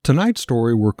Tonight's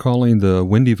story we're calling the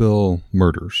Windyville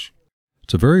Murders.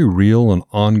 It's a very real and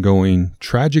ongoing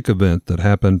tragic event that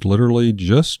happened literally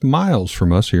just miles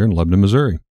from us here in Lebanon,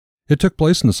 Missouri. It took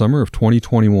place in the summer of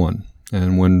 2021,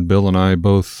 and when Bill and I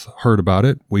both heard about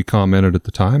it, we commented at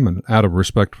the time, and out of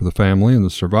respect for the family and the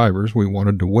survivors, we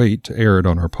wanted to wait to air it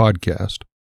on our podcast.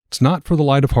 It's not for the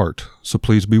light of heart, so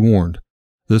please be warned.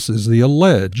 This is the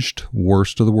alleged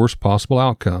worst of the worst possible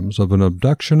outcomes of an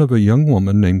abduction of a young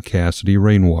woman named Cassidy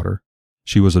Rainwater.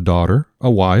 She was a daughter, a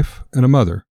wife, and a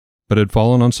mother, but had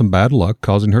fallen on some bad luck,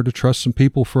 causing her to trust some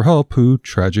people for help who,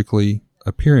 tragically,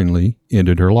 appearingly,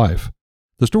 ended her life.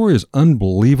 The story is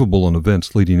unbelievable in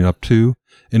events leading up to,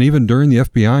 and even during the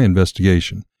FBI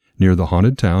investigation, near the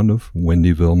haunted town of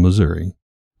Windyville, Missouri.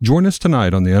 Join us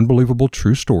tonight on the unbelievable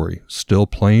true story, still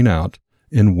playing out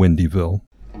in Windyville.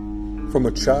 From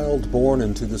a child born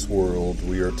into this world,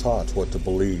 we are taught what to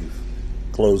believe.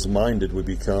 Closed-minded we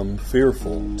become,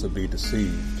 fearful to be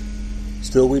deceived.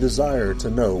 Still we desire to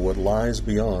know what lies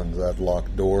beyond that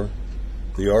locked door.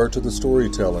 The art of the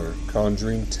storyteller,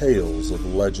 conjuring tales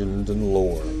of legend and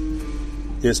lore.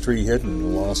 History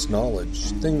hidden, lost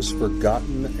knowledge, things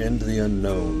forgotten and the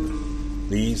unknown.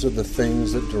 These are the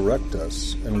things that direct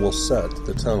us and will set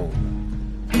the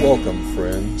tone. Welcome,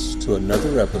 friends, to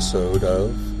another episode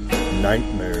of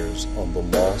Nightmares on the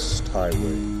Lost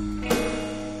Highway.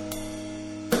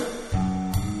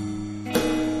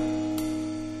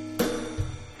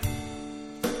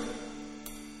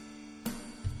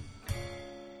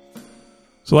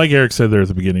 So like Eric said there at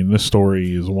the beginning, this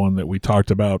story is one that we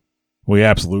talked about. We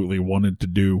absolutely wanted to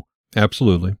do.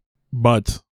 Absolutely.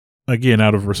 But again,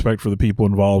 out of respect for the people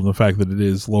involved and the fact that it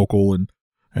is local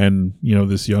and you know,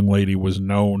 this young lady was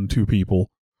known to people.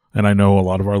 And I know a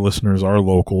lot of our listeners are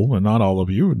local, and not all of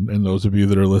you, and those of you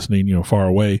that are listening, you know, far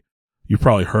away, you've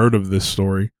probably heard of this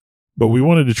story. But we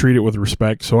wanted to treat it with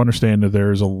respect, so understand that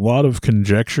there's a lot of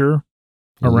conjecture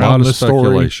around this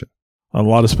story. A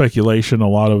lot of speculation, a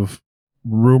lot of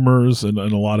rumors, and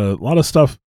a lot of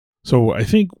stuff. So I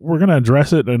think we're going to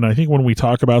address it, and I think when we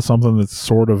talk about something that's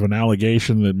sort of an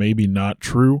allegation that may be not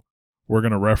true, we're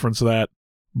going to reference that.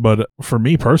 But for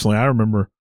me personally, I remember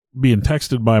being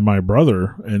texted by my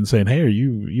brother and saying, hey, are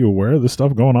you aware of this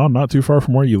stuff going on not too far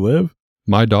from where you live?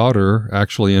 My daughter,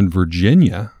 actually in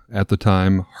Virginia at the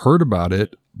time, heard about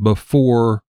it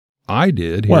before I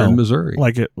did here in Missouri.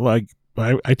 I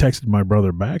texted my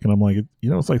brother back, and I'm like, you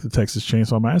know, it's like the Texas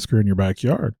Chainsaw Massacre in your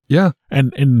backyard. Yeah.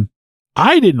 And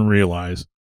I didn't realize,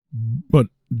 but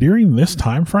during this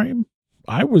time frame,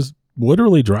 I was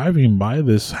literally driving by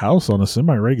this house on a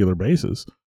semi-regular basis.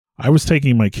 I was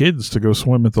taking my kids to go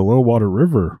swim at the Low Water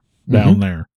River down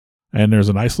there. And there's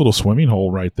a nice little swimming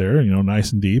hole right there, you know,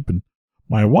 nice and deep. And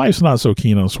my wife's not so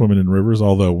keen on swimming in rivers,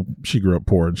 although she grew up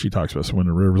poor and she talks about swimming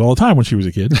in rivers all the time when she was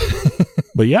a kid.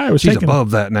 But yeah, she's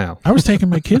above that now. I was taking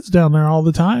my kids down there all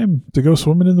the time to go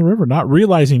swimming in the river, not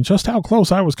realizing just how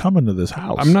close I was coming to this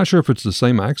house. I'm not sure if it's the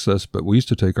same access, but we used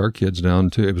to take our kids down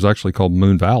to, it was actually called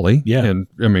Moon Valley. Yeah. And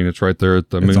I mean, it's right there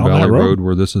at the Moon Valley Road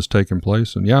where this is taking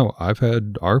place. And yeah, I've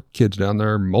had our kids down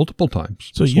there multiple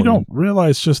times. So you don't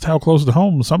realize just how close to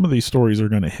home some of these stories are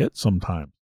going to hit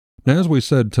sometime. Now, as we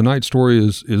said, tonight's story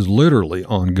is literally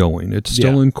ongoing. It's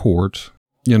still in court.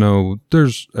 You know,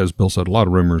 there's, as Bill said, a lot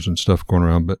of rumors and stuff going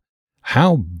around, but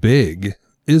how big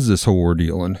is this whole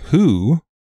ordeal and who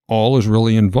all is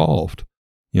really involved?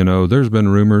 You know, there's been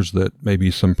rumors that maybe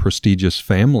some prestigious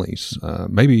families,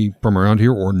 maybe from around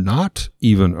here or not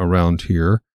even around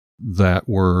here, that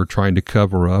were trying to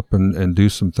cover up and do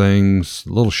some things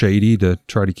a little shady to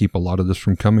try to keep a lot of this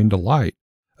from coming to light.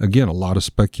 Again, a lot of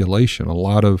speculation, a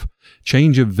lot of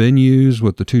change of venues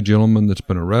with the two gentlemen that's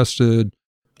been arrested.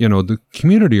 You know, the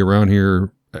community around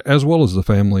here, as well as the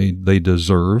family, they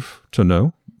deserve to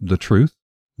know the truth.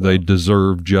 They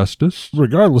deserve justice.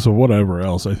 Regardless of whatever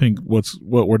else, I think what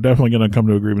we're definitely going to come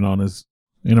to agreement on is,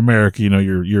 in America, you know,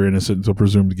 you're innocent until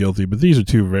presumed guilty. But these are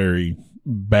two very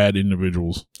bad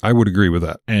individuals. I would agree with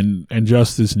that. And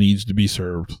justice needs to be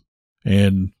served.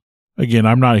 And again,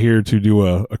 I'm not here to do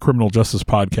a criminal justice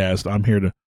podcast. I'm here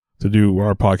to do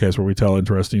our podcast where we tell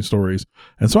interesting stories.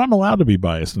 And so I'm allowed to be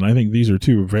biased. And I think these are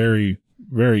two very,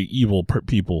 very evil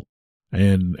people.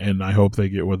 And I hope they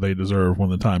get what they deserve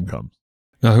when the time comes.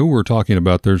 Now, who we're talking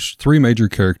about, there's three major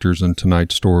characters in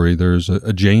tonight's story. There's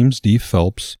a James D.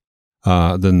 Phelps.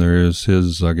 Then there is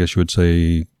his, I guess you would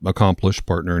say, accomplished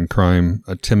partner in crime,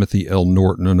 Timothy L.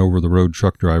 Norton, an over-the-road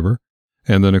truck driver.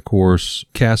 And then, of course,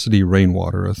 Cassidy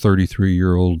Rainwater, a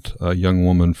 33-year-old young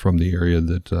woman from the area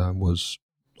that was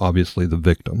obviously the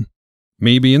victim.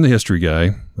 Me being the history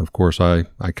guy, of course, I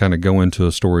kind of go into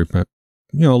a story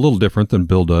a little different than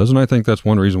Bill does, and I think that's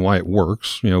one reason why it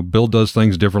works. Bill does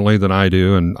things differently than I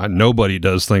do, and nobody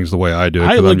does things the way I do.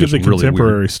 I look at the really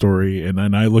contemporary weird. story,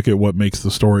 and I look at what makes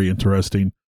the story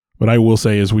interesting. But I will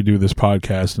say, as we do this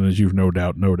podcast, and as you've no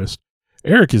doubt noticed,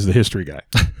 Eric is the history guy.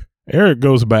 Eric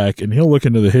goes back, and he'll look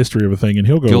into the history of a thing, and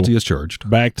he'll go guilty as charged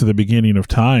back to the beginning of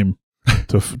time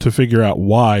to figure out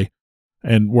why.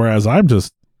 And whereas I'm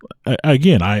just,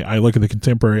 again, I look at the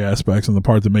contemporary aspects and the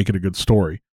part that make it a good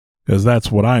story, because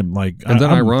that's what I'm like. And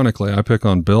then ironically, I pick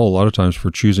on Bill a lot of times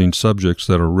for choosing subjects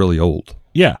that are really old.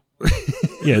 Yeah.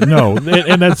 Yeah, no.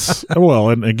 And that's, well,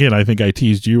 and again, I think I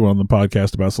teased you on the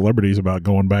podcast about celebrities about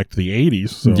going back to the 80s.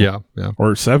 So, yeah.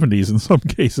 Or 70s in some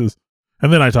cases.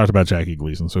 And then I talked about Jackie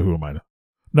Gleason, so who am I to?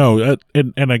 No,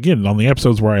 and again, on the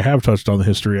episodes where I have touched on the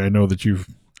history, I know that you've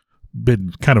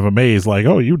been kind of amazed, like,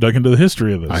 oh, you dug into the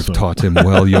history of this. I've taught him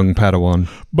well, young Padawan.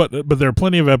 But there are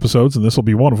plenty of episodes, and this will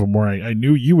be one of them, where I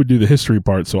knew you would do the history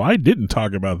part, so I didn't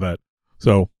talk about that.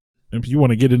 So if you want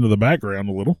to get into the background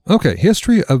a little. Okay,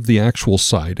 history of the actual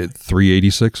site at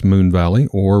 386 Moon Valley,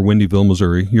 or Windyville,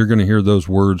 Missouri. You're going to hear those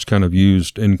words kind of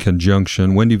used in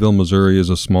conjunction. Windyville, Missouri is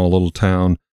a small little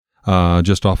town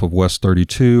just off of West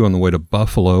 32 on the way to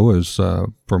Buffalo, is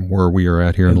from where we are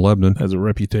at here in Lebanon. Has a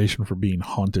reputation for being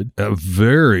haunted. A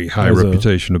very high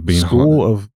reputation of being School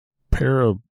haunted.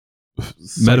 of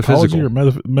Metaphysical. or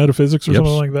metaphysics or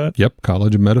something like that? Yep,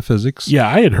 College of Metaphysics. Yeah,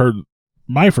 I had heard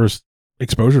my first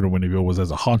exposure to Windyville was as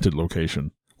a haunted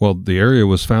location. Well, the area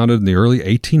was founded in the early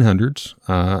 1800s,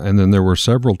 and then there were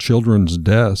several children's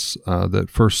deaths that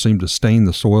first seemed to stain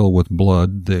the soil with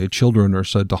blood. The children are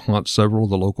said to haunt several of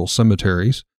the local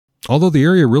cemeteries. Although the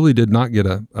area really did not get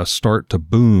a start to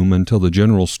boom until the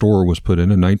general store was put in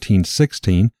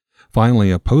 1916, finally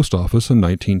a post office in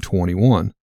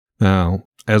 1921. Now,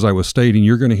 as I was stating,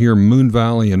 you're going to hear Moon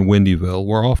Valley and Windyville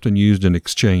were often used in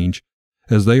exchange,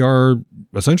 as they are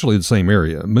essentially the same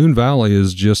area. Moon Valley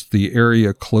is just the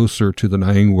area closer to the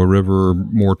Niagara River,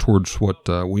 more towards what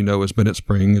we know as Bennett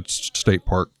Spring. It's state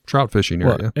park, trout fishing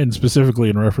area. Well, and specifically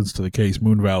in reference to the case,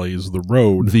 Moon Valley is the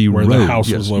road where the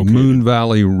house was located. Moon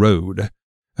Valley Road.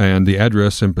 And the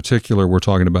address in particular we're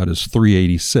talking about is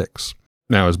 386.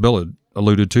 Now, as Bill had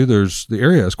alluded to, the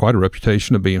area has quite a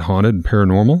reputation of being haunted and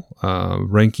paranormal,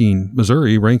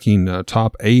 Missouri ranking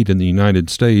top 8 in the United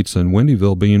States, and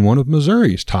Windyville being one of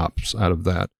Missouri's tops out of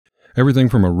that. Everything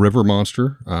from a river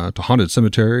monster to haunted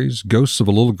cemeteries, ghosts of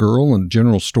a little girl in a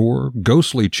general store,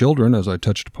 ghostly children, as I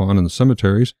touched upon in the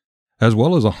cemeteries, as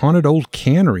well as a haunted old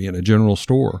cannery in a general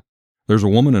store. There's a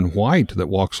woman in white that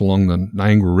walks along the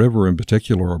Niagara River, in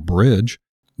particular a bridge.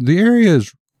 The area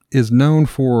is known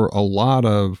for a lot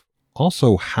of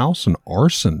also house and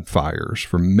arson fires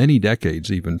for many decades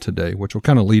even today, which will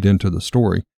kind of lead into the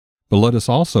story. But let us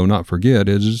also not forget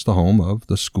it is the home of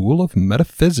the School of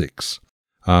Metaphysics,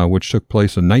 which took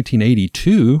place in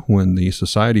 1982 when the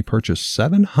society purchased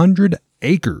 700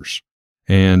 acres.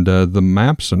 And the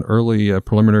maps and early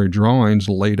preliminary drawings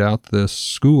laid out this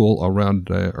school around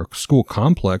a school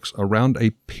complex around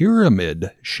a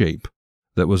pyramid shape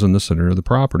that was in the center of the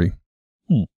property.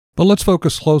 But let's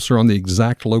focus closer on the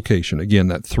exact location. Again,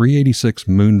 that 386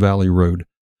 Moon Valley Road,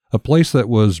 a place that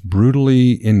was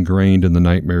brutally ingrained in the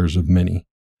nightmares of many.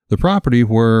 The property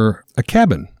where a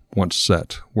cabin once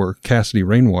set, where Cassidy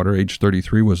Rainwater, age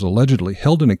 33, was allegedly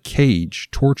held in a cage,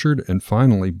 tortured, and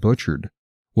finally butchered,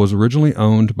 was originally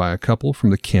owned by a couple from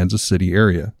the Kansas City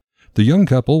area. The young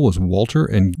couple was Walter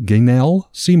and Gaynell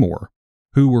Seymour,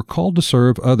 who were called to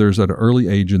serve others at an early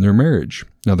age in their marriage.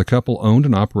 Now, the couple owned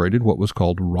and operated what was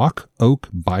called Rock Oak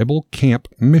Bible Camp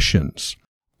Missions.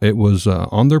 It was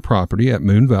on their property at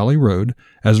Moon Valley Road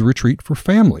as a retreat for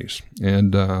families,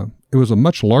 and it was a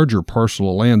much larger parcel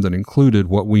of land that included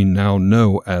what we now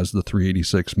know as the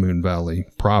 386 Moon Valley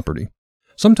property.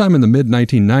 Sometime in the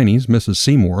mid-1990s, Mrs.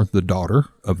 Seymour, the daughter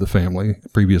of the family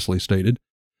previously stated,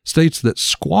 states that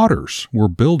squatters were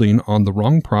building on the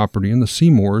wrong property, and the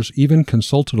Seymours even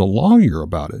consulted a lawyer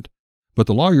about it. But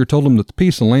the lawyer told them that the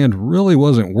piece of land really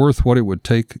wasn't worth what it would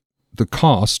take the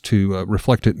cost to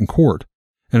reflect it in court.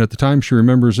 And at the time, she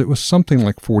remembers, it was something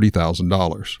like $40,000.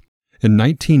 In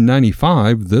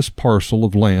 1995, this parcel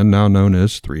of land, now known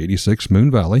as 386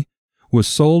 Moon Valley, was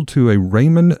sold to a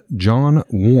Raymond John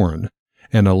Warren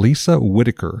and Elisa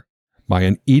Whitaker by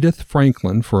an Edith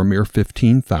Franklin for a mere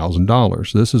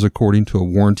 $15,000. This is according to a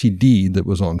warranty deed that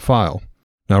was on file.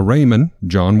 Now, Raymond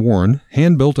John Warren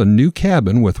hand-built a new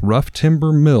cabin with rough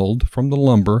timber milled from the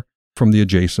lumber from the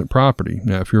adjacent property.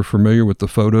 Now, if you're familiar with the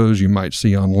photos you might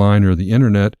see online or the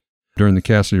internet during the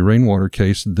Cassidy Rainwater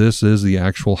case, this is the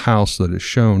actual house that is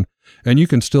shown. And you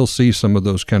can still see some of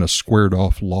those kind of squared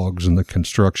off logs in the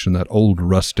construction, that old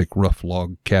rustic rough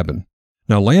log cabin.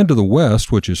 Now, land to the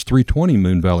west, which is 320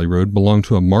 Moon Valley Road, belonged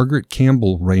to a Margaret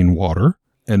Campbell Rainwater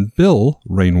and Bill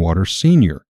Rainwater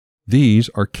Sr. These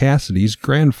are Cassidy's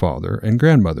grandfather and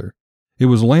grandmother. It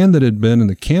was land that had been in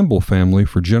the Campbell family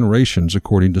for generations,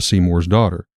 according to Seymour's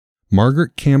daughter.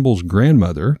 Margaret Campbell's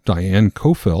grandmother, Diane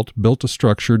Kofelt, built a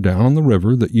structure down on the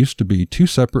river that used to be two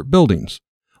separate buildings,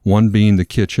 one being the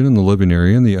kitchen and the living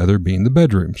area and the other being the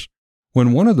bedrooms.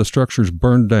 When one of the structures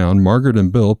burned down, Margaret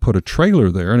and Bill put a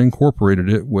trailer there and incorporated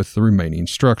it with the remaining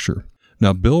structure.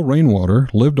 Now, Bill Rainwater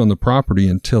lived on the property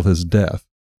until his death.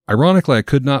 Ironically, I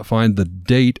could not find the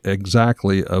date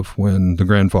exactly of when the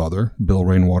grandfather, Bill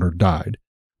Rainwater, died,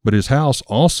 but his house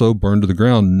also burned to the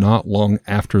ground not long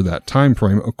after that time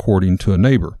frame, according to a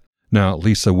neighbor. Now,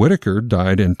 Lisa Whitaker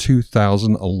died in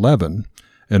 2011,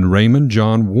 and Raymond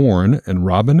John Warren and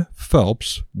Robin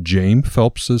Phelps, James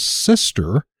Phelps's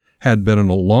sister, had been in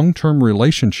a long-term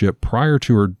relationship prior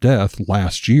to her death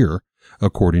last year,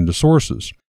 according to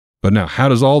sources. But now, how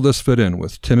does all this fit in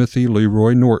with Timothy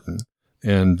Leroy Norton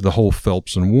and the whole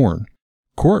Phelps and Warren?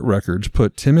 Court records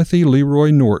put Timothy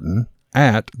Leroy Norton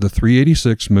at the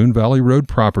 386 Moon Valley Road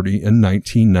property in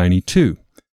 1992.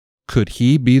 Could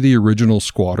he be the original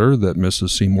squatter that Mrs.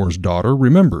 Seymour's daughter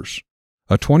remembers?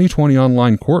 A 2020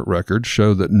 online court record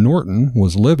show that Norton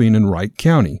was living in Wright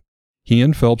County. He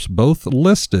and Phelps both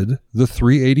listed the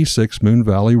 386 Moon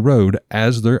Valley Road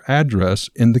as their address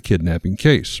in the kidnapping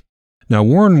case. Now,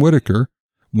 Warren and Whitaker,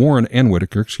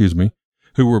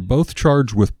 who were both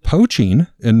charged with poaching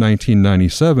in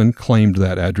 1997, claimed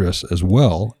that address as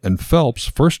well, and Phelps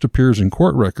first appears in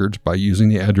court records by using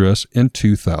the address in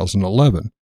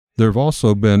 2011. There have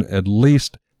also been at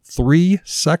least 3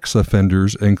 sex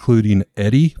offenders, including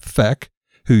Eddie Feck,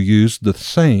 who used the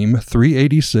same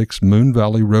 386 Moon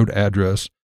Valley Road address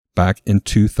back in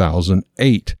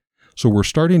 2008. So we're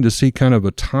starting to see kind of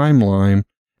a timeline,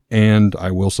 and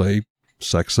I will say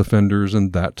sex offenders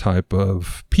and that type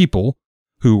of people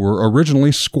who were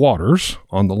originally squatters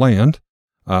on the land,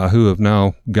 who have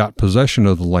now got possession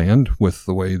of the land with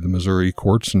the way the Missouri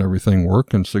courts and everything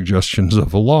work and suggestions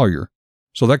of a lawyer.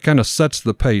 So that kind of sets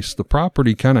the pace. The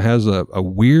property kind of has a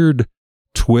weird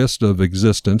twist of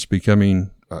existence,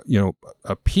 becoming,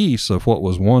 a piece of what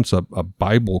was once a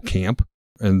Bible camp,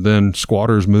 and then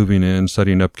squatters moving in,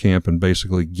 setting up camp, and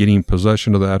basically getting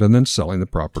possession of that and then selling the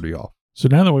property off. So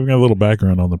now that we've got a little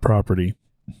background on the property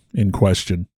in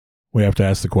question, we have to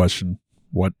ask the question,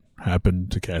 what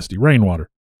happened to Cassidy Rainwater?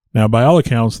 Now, by all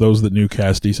accounts, those that knew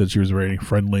Cassidy said she was a very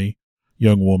friendly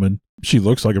young woman. She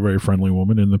looks like a very friendly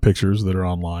woman in the pictures that are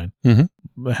online.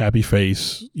 Mm-hmm. A happy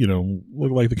face,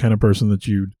 look like the kind of person that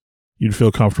you'd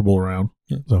feel comfortable around.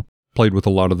 Yeah. So played with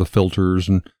a lot of the filters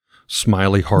and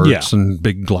smiley hearts and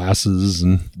big glasses.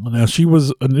 And now, she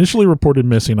was initially reported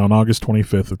missing on August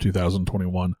 25th of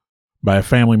 2021 by a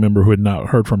family member who had not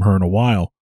heard from her in a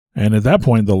while. And at that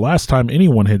point, the last time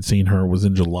anyone had seen her was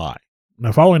in July.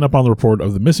 Now, following up on the report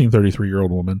of the missing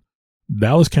 33-year-old woman,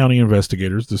 Dallas County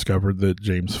investigators discovered that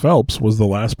James Phelps was the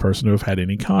last person to have had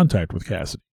any contact with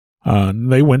Cassidy.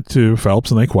 They went to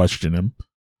Phelps and they questioned him,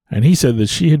 and he said that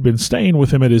she had been staying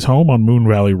with him at his home on Moon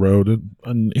Valley Road,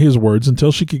 in his words,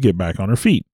 until she could get back on her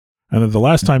feet, and that the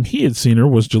last time he had seen her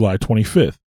was July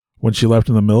 25th, when she left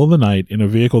in the middle of the night in a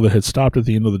vehicle that had stopped at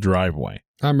the end of the driveway.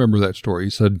 I remember that story. He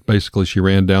said basically she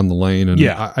ran down the lane and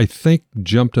I think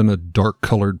jumped in a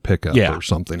dark-colored pickup or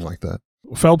something like that.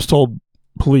 Phelps told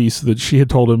police that she had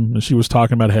told him she was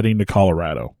talking about heading to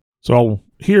Colorado. So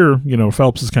here,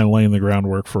 Phelps is kind of laying the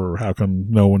groundwork for how come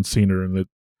no one's seen her and that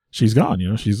she's gone.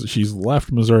 She's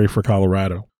left Missouri for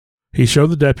Colorado. He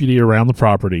showed the deputy around the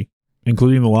property,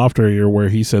 including the loft area where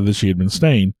he said that she had been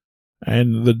staying.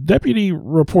 And the deputy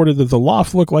reported that the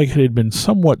loft looked like it had been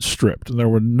somewhat stripped, and there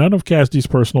were none of Cassidy's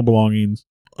personal belongings.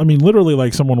 I mean, literally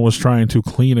like someone was trying to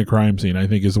clean a crime scene, I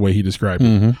think is the way he described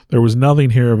it. There was nothing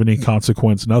here of any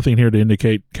consequence, nothing here to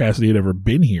indicate Cassidy had ever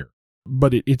been here.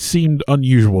 But it seemed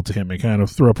unusual to him. It kind of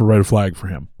threw up a red flag for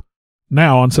him.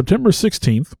 Now, on September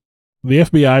 16th, the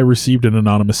FBI received an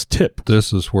anonymous tip.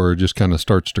 This is where it just kind of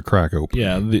starts to crack open.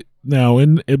 Yeah. Now,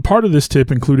 in part of this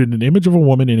tip included an image of a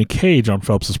woman in a cage on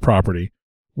Phelps's property,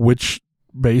 which,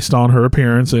 based on her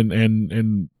appearance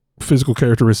and physical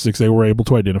characteristics, they were able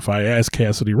to identify as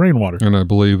Cassidy Rainwater. And I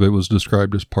believe it was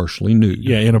described as partially nude.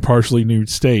 Yeah, in a partially nude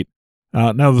state.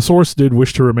 Now, the source did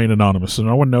wish to remain anonymous, so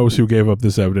no one knows who gave up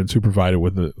this evidence, who provided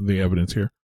with the evidence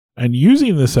here. And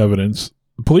using this evidence,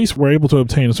 the police were able to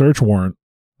obtain a search warrant,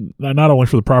 not only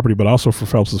for the property, but also for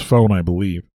Phelps's phone, I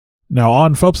believe. Now,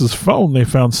 on Phelps's phone, they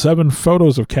found 7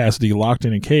 photos of Cassidy locked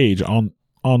in a cage on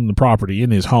on the property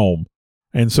in his home.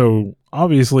 And so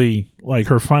obviously, like,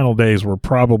 her final days were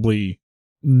probably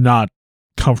not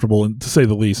comfortable, to say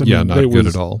the least. Not good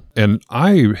at all. And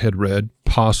I had read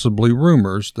possibly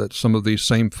rumors that some of these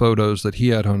same photos that he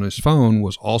had on his phone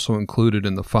was also included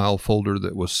in the file folder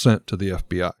that was sent to the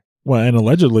FBI. Well, and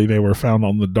allegedly they were found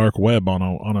on the dark web on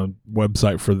a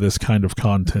website for this kind of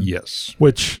content. Yes.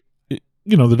 Which,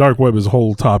 the dark web is a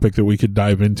whole topic that we could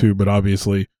dive into, but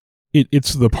obviously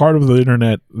it's the part of the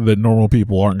internet that normal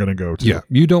people aren't going to go to. Yeah,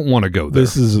 you don't want to go there.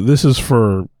 This is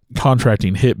for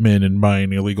contracting hitmen and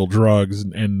buying illegal drugs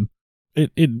and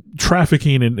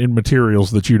trafficking in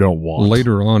materials that you don't want.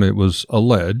 Later on, it was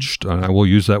alleged, and I will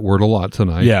use that word a lot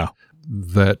tonight,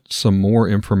 that some more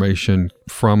information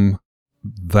from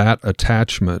that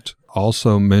attachment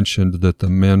also mentioned that the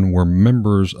men were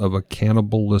members of a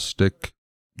cannibalistic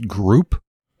group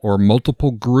or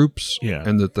multiple groups,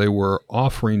 and that they were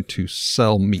offering to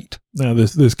sell meat. Now,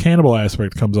 this cannibal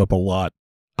aspect comes up a lot.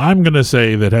 I'm going to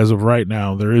say that as of right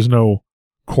now, there is no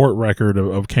court record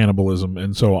of cannibalism,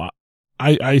 and so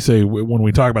I say when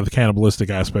we talk about the cannibalistic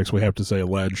aspects, we have to say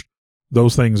alleged.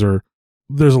 Those things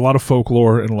there's a lot of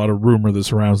folklore and a lot of rumor that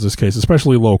surrounds this case,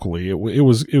 especially locally. It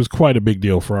was quite a big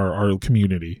deal for our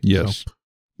community. Yes. So.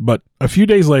 But a few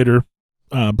days later,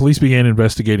 police began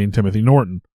investigating Timothy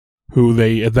Norton, who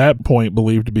they at that point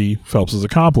believed to be Phelps's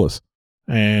accomplice.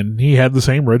 And he had the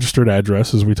same registered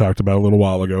address as we talked about a little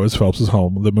while ago as Phelps's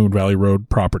home, the Moon Valley Road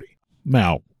property.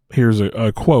 Now, here's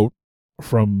a quote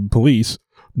from police.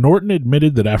 Norton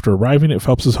admitted that after arriving at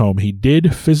Phelps's home, he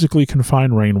did physically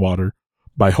confine Rainwater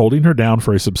by holding her down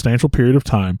for a substantial period of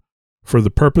time for the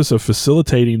purpose of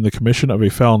facilitating the commission of a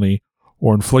felony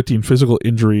or inflicting physical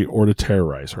injury or to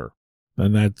terrorize her.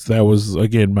 And that was,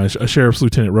 again, a sheriff's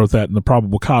lieutenant wrote that in the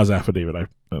probable cause affidavit.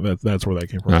 That's where that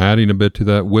came from. Now, adding a bit to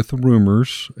that with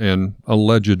rumors and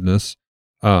allegedness,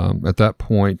 at that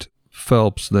point,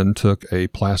 Phelps then took a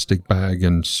plastic bag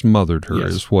and smothered her,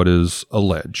 is what is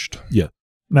alleged. Yeah.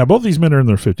 Now, both these men are in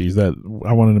their 50s. That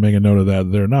I wanted to make a note of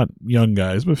that. They're not young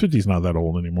guys, but 50's not that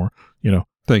old anymore.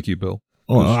 Thank you, Bill.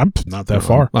 Well, I'm not that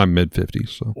far. I'm mid-50s.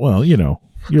 So. Well,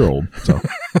 you're old, so.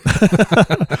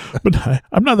 But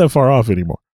I'm not that far off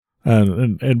anymore.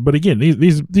 But again,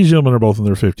 these gentlemen are both in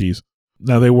their 50s.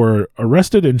 Now, they were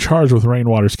arrested and charged with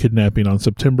Rainwater's kidnapping on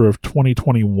September of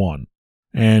 2021.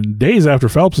 And days after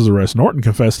Phelps' arrest, Norton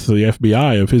confessed to the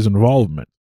FBI of his involvement.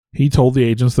 He told the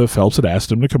agents that Phelps had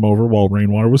asked him to come over while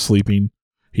Rainwater was sleeping.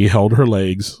 He held her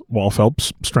legs while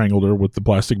Phelps strangled her with the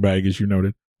plastic bag, as you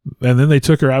noted. And then they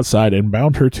took her outside and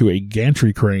bound her to a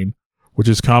gantry crane, which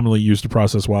is commonly used to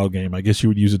process wild game. I guess you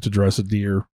would use it to dress a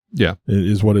deer. Yeah.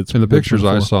 Is what it's in the pictures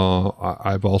I saw.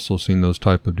 I've also seen those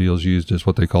type of deals used as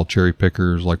what they call cherry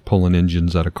pickers, like pulling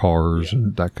engines out of cars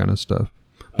and that kind of stuff.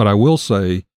 But I will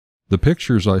say the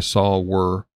pictures I saw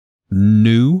were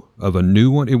new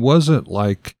one. It wasn't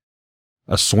like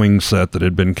a swing set that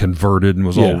had been converted and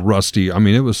was all rusty. I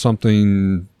mean, it was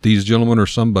something these gentlemen or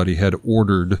somebody had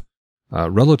ordered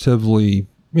relatively,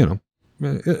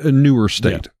 a newer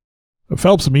state. Yeah.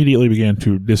 Phelps immediately began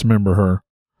to dismember her,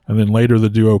 and then later the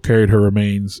duo carried her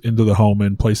remains into the home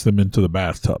and placed them into the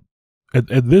bathtub.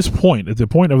 At this point, at the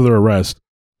point of their arrest,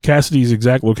 Cassidy's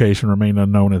exact location remained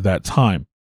unknown at that time.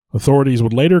 Authorities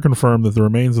would later confirm that the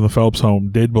remains in the Phelps home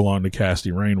did belong to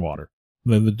Cassidy Rainwater.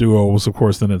 Then the duo was, of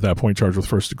course, then at that point charged with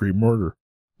first-degree murder.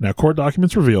 Now, court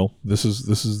documents reveal, this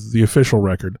is the official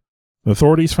record, the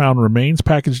authorities found remains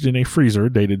packaged in a freezer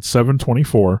dated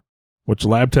 7/24, which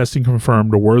lab testing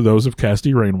confirmed were those of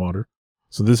Cassidy Rainwater.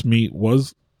 So this meat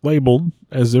was labeled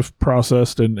as if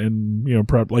processed and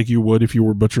prepped like you would if you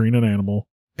were butchering an animal.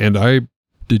 And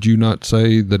did you not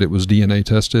say that it was DNA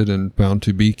tested and found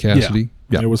to be Cassidy?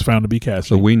 Yeah. It was found to be Cassidy.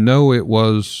 So we know it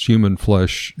was human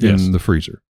flesh in the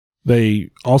freezer. They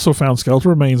also found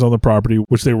skeletal remains on the property,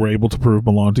 which they were able to prove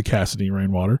belonged to Cassidy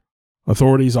Rainwater.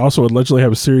 Authorities also allegedly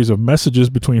have a series of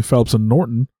messages between Phelps and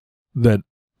Norton that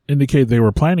indicate they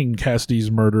were planning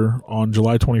Cassidy's murder on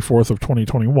July 24th of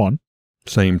 2021.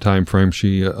 Same time frame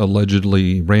she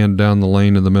allegedly ran down the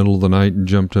lane in the middle of the night and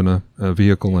jumped in a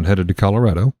vehicle and headed to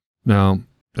Colorado. Now,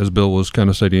 as Bill was kind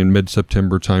of stating, in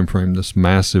mid-September timeframe, this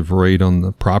massive raid on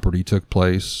the property took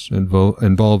place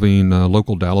involving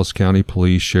local Dallas County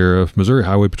Police, Sheriff, Missouri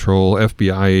Highway Patrol,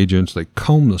 FBI agents. They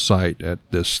combed the site at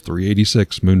this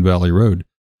 386 Moon Valley Road.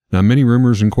 Now, many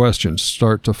rumors and questions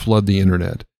start to flood the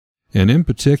internet. And in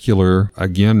particular,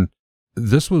 again,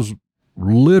 this was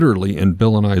literally in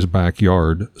Bill and I's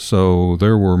backyard. So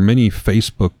there were many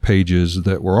Facebook pages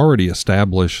that were already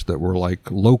established that were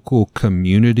like local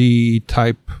community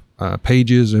type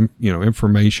pages and,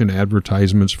 information,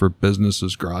 advertisements for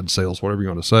businesses, garage sales, whatever you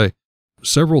want to say.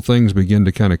 several things begin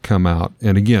to kind of come out.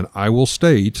 And again, I will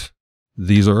state,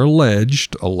 these are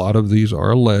alleged. A lot of these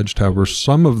are alleged. However,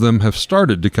 some of them have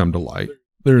started to come to light.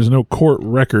 There is no court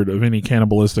record of any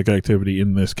cannibalistic activity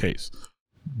in this case.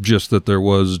 Just that there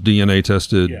was DNA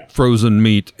tested frozen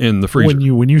meat in the freezer.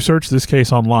 When you search this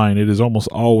case online, it is almost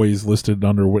always listed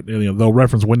under, they'll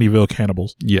reference Windyville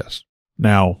cannibals. Yes.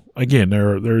 Now, again,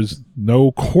 there's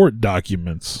no court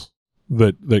documents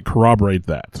that corroborate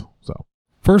that. So,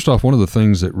 first off, one of the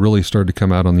things that really started to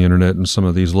come out on the internet and some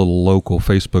of these little local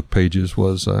Facebook pages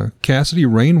was Cassidy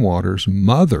Rainwater's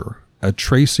mother, a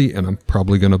Tracy, and I'm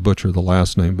probably going to butcher the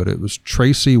last name, but it was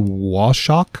Tracy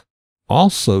Washock,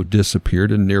 also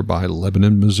disappeared in nearby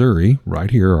Lebanon, Missouri,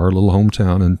 right here, our little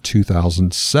hometown, in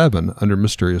 2007 under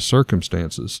mysterious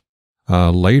circumstances.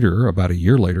 Later, about a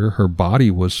year later, her body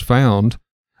was found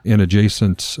in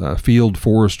adjacent field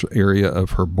forest area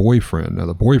of her boyfriend. Now,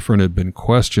 the boyfriend had been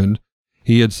questioned.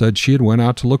 He had said she had went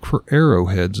out to look for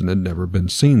arrowheads and had never been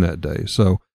seen that day.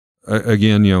 So,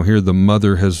 again, here the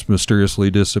mother has mysteriously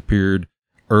disappeared.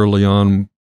 Early on,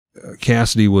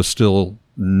 Cassidy was still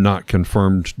not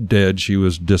confirmed dead. She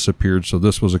was disappeared. So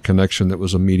this was a connection that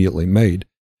was immediately made.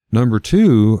 Number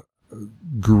two,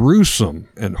 gruesome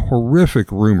and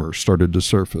horrific rumors started to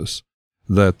surface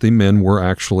that the men were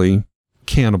actually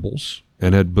cannibals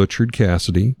and had butchered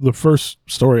Cassidy. The first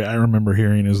story I remember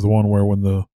hearing is the one where when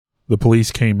the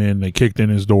police came in, they kicked in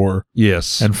his door.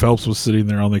 Yes. And Phelps was sitting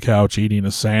there on the couch eating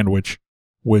a sandwich,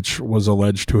 which was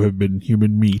alleged to have been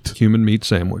human meat. Human meat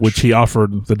sandwich. Which he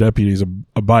offered the deputies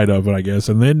a bite of, I guess,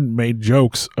 and then made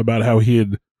jokes about how he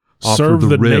had served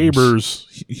the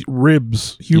neighbors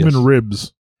ribs, human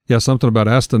ribs. Yeah, something about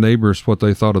ask the neighbors what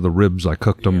they thought of the ribs I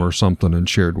cooked them or something and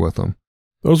shared with them.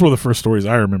 Those were the first stories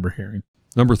I remember hearing.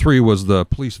 Number 3 was the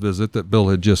police visit that Bill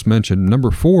had just mentioned.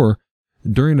 Number 4,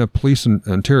 during a police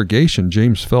interrogation,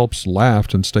 James Phelps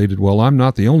laughed and stated, "Well, I'm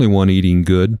not the only one eating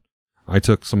good. I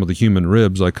took some of the human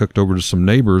ribs I cooked over to some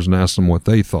neighbors and asked them what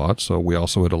they thought," so we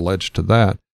also had alleged to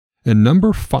that. And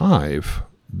number 5,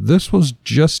 this was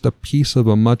just a piece of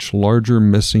a much larger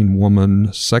missing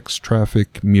woman sex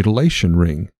traffic mutilation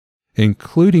ring,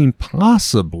 including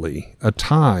possibly a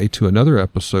tie to another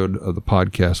episode of the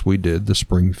podcast we did, the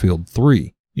Springfield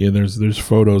 3. Yeah, there's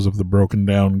photos of the broken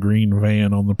down green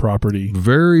van on the property.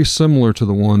 Very similar to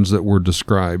the ones that were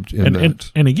described in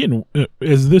that. And again,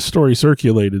 as this story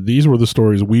circulated, these were the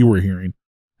stories we were hearing,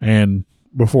 and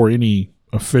before any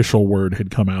official word had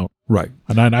come out. Right.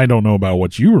 And I don't know about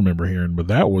what you remember hearing, but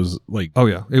that was like... Oh,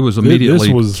 yeah. It was immediately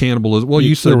cannibalism. Well,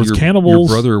 you said cannibals,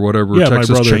 your brother or whatever, yeah,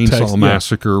 Texas Chainsaw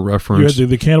Massacre reference. You had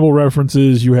the cannibal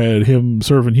references. You had him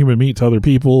serving human meat to other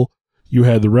people. You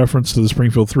had the reference to the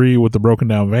Springfield 3 with the broken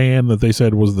down van that they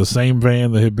said was the same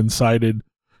van that had been cited.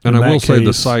 And I will say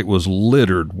the site was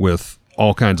littered with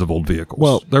all kinds of old vehicles.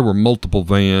 Well, there were multiple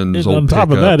vans, old on top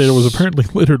pickups. of that, it was apparently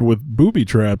littered with booby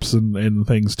traps and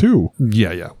things too.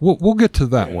 Yeah. We'll get to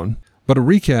that one. But a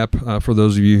recap for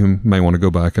those of you who may want to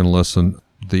go back and listen.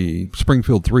 The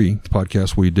Springfield 3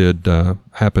 podcast we did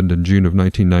happened in June of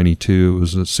 1992. It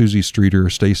was Susie Streeter,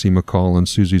 Stacy McCall, and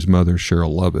Susie's mother,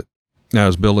 Cheryl Lovett. Now,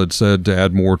 as Bill had said, to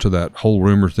add more to that whole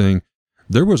rumor thing,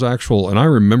 there was actual, and I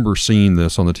remember seeing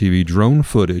this on the TV, drone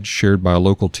footage shared by a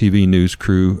local TV news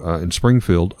crew in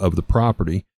Springfield of the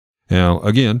property. Now,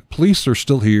 again, police are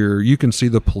still here. You can see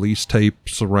the police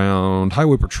tapes around,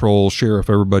 highway patrol, sheriff,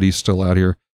 everybody's still out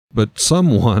here. But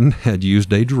someone had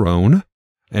used a drone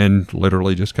and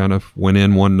literally just kind of went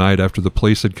in one night after the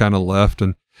police had kind of left,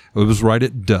 and it was right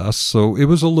at dusk, so it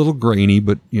was a little grainy,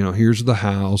 but, here's the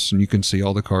house, and you can see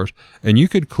all the cars. And you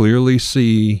could clearly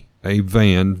see a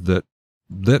van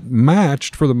that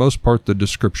matched, for the most part, the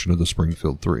description of the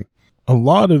Springfield 3. A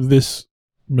lot of this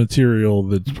material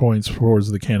that points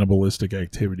towards the cannibalistic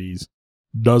activities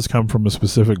does come from a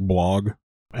specific blog,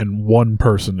 and one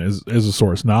person is a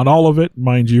source. Not all of it,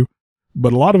 mind you,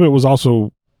 but a lot of it was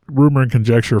also rumor and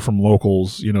conjecture from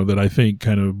locals, that I think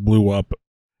kind of blew up.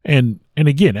 And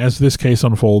again, as this case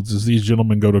unfolds, as these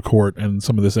gentlemen go to court and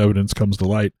some of this evidence comes to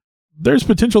light, there's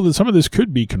potential that some of this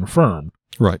could be confirmed.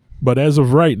 Right. But as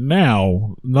of right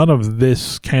now, none of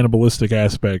this cannibalistic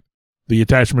aspect, the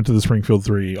attachment to the Springfield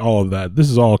 3, all of that, this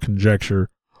is all conjecture.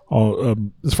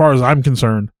 As far as I'm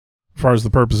concerned, as far as the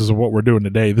purposes of what we're doing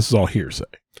today, this is all hearsay.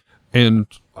 And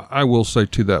I will say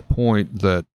to that point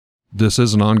that this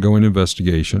is an ongoing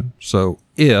investigation. So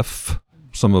if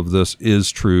some of this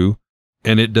is true,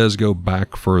 and it does go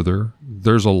back further,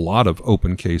 there's a lot of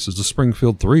open cases. The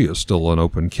Springfield 3 is still an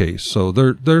open case. So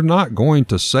they're not going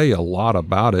to say a lot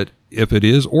about it if it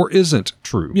is or isn't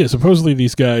true. Yeah, supposedly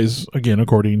these guys, again,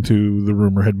 according to the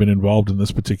rumor, had been involved in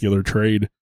this particular trade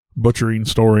butchering,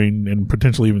 storing, and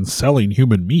potentially even selling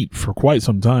human meat for quite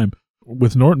some time.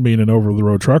 With Norton being an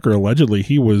over-the-road trucker, allegedly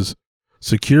he was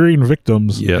securing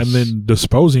victims and then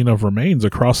disposing of remains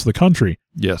across the country.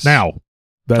 Yes. Now,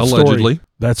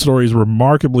 that story is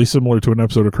remarkably similar to an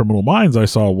episode of Criminal Minds I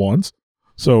saw once.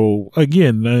 So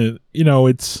again,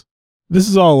 this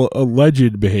is all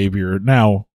alleged behavior.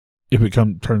 Now, if it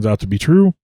turns out to be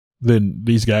true, then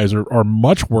these guys are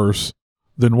much worse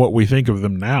than what we think of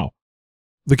them now.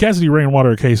 The Cassidy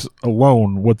Rainwater case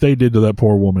alone, what they did to that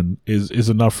poor woman is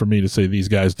enough for me to say these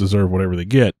guys deserve whatever they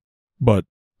get. But,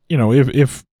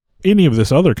 if any of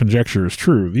this other conjecture is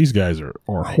true, these guys are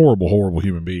horrible, horrible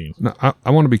human beings. Now, I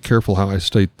want to be careful how I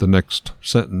state the next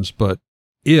sentence, but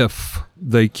if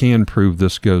they can prove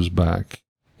this goes back,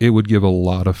 it would give a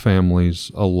lot of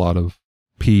families a lot of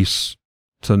peace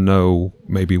to know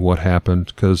maybe what happened,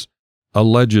 because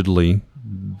allegedly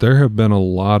there have been a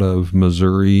lot of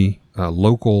Missouri,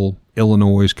 local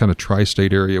Illinois, kind of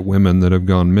tri-state area women that have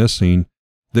gone missing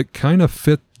that kind of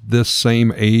fit this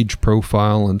same age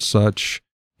profile and such.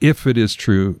 If it is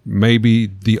true, maybe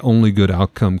the only good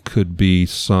outcome could be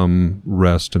some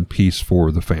rest and peace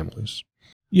for the families.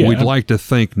 Yeah. We'd like to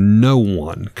think no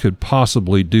one could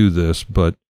possibly do this,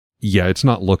 but yeah, it's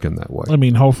not looking that way. I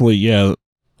mean, hopefully, yeah.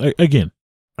 Again,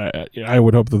 I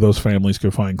would hope that those families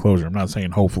could find closure. I'm not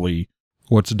saying hopefully.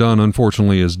 What's done,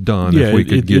 unfortunately, is done. Yeah, if we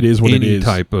could get any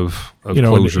type of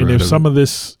closure. And if some of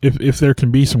this, if there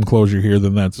can be some closure here,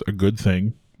 then that's a good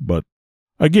thing. But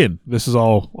again, a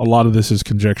lot of this is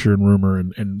conjecture and rumor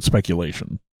and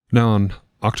speculation. Now, on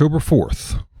October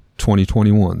 4th,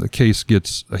 2021, the case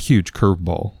gets a huge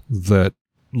curveball that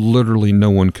literally no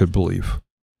one could believe.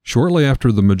 Shortly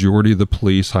after the majority of the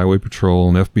police, highway patrol,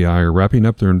 and FBI are wrapping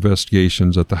up their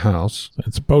investigations at the house.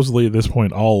 And supposedly at this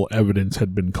point, all evidence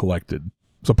had been collected.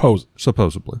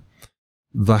 Supposedly.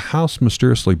 The house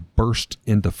mysteriously burst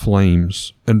into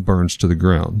flames and burns to the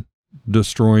ground,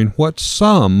 destroying what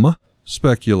some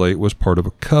speculate was part of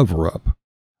a cover-up,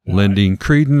 lending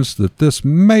credence that this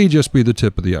may just be the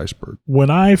tip of the iceberg. When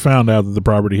I found out that the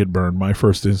property had burned, my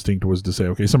first instinct was to say,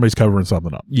 okay, somebody's covering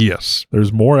something up. Yes.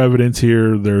 There's more evidence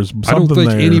here. There's something there. I don't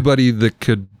think anybody that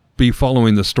could be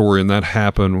following the story and that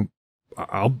happened,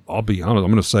 I'll be honest,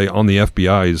 I'm going to say on the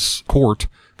FBI's court,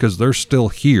 because they're still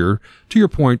here. To your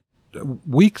point,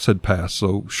 weeks had passed,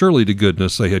 so surely to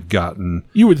goodness they had gotten,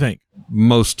 you would think,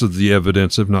 most of the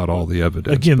evidence, if not all the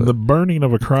evidence. Again, the burning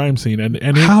of a crime scene,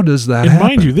 and how does that happen?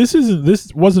 Mind you,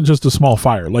 this wasn't just a small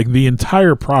fire. Like, the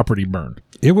entire property burned.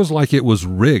 It was like it was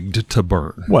rigged to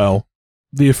burn. Well,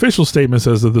 the official statement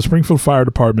says that the Springfield Fire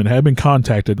Department had been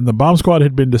contacted, and the bomb squad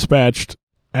had been dispatched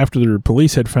after the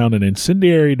police had found an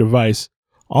incendiary device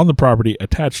on the property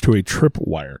attached to a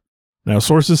tripwire. Now,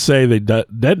 sources say they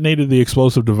detonated the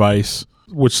explosive device,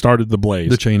 which started the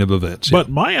blaze. The chain of events. But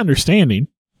my understanding,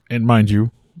 and mind you,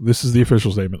 this is the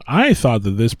official statement, I thought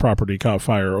that this property caught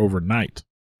fire overnight.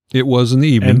 It was in the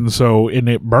evening. And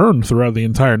it burned throughout the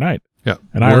entire night. Yeah.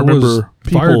 And I remember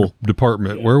fire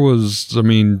department. Where was,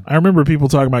 I remember people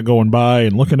talking about going by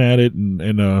and looking at it,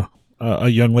 and a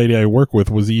young lady I work with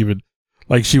was even,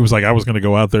 like, she was like, I was going to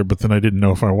go out there, but then I didn't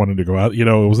know if I wanted to go out. It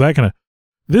was that kind of,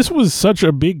 this was such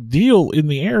a big deal in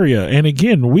the area. And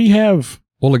again, we have...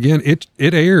 Well, again, it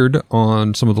aired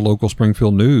on some of the local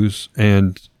Springfield news,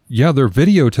 and yeah, they're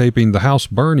videotaping the house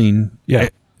burning. Yeah.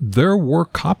 There were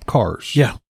cop cars.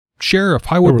 Yeah. Sheriff,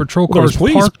 highway patrol cars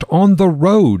parked on the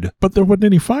road. But there wasn't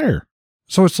any fire.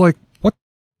 So it's like,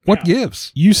 what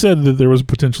gives? You said that there was a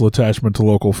potential attachment to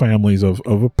local families of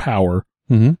a power.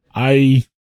 Mm-hmm. I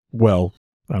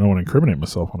don't want to incriminate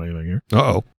myself on anything here.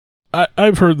 Uh-oh.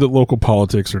 I've heard that local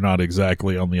politics are not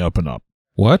exactly on the up and up.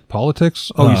 What?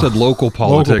 Politics? Oh, you said local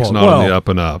politics, not on the up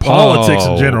and up. Politics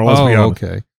in general, let's be honest.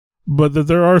 Okay. But that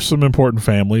there are some important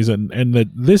families, and that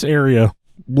this area,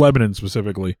 Lebanon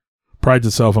specifically, prides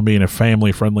itself on being a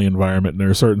family-friendly environment, and there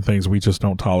are certain things we just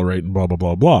don't tolerate, and blah, blah,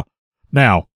 blah, blah.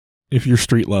 Now, if you're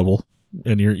street level,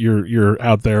 and you're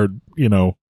out there,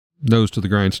 nose to the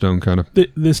grindstone kind of.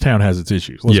 This town has its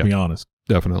issues, let's be honest.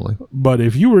 Definitely. But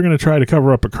if you were going to try to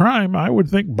cover up a crime, I would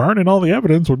think burning all the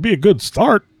evidence would be a good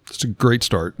start. It's a great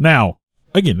start. Now,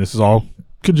 again, this is all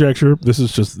conjecture.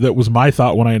 That was my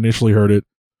thought when I initially heard it.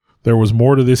 There was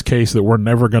more to this case that we're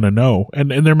never going to know.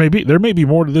 And there may be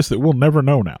more to this that we'll never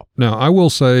know now. Now, I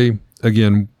will say,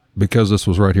 again, because this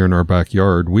was right here in our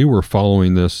backyard, we were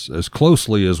following this as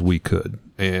closely as we could.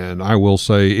 And I will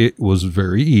say it was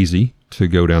very easy to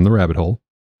go down the rabbit hole.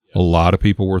 A lot of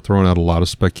people were throwing out a lot of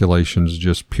speculations,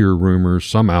 just pure rumors,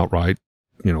 some outright,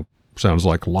 sounds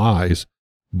like lies.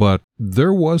 But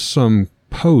there was some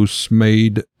posts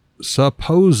made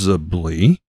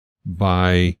supposedly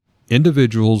by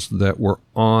individuals that were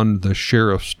on the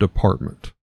sheriff's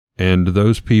department. And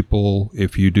those people,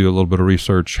 if you do a little bit of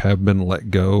research, have been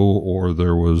let go or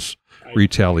there was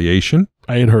retaliation.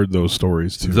 I had heard those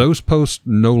stories too. Those posts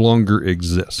no longer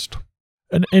exist.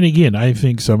 And again, I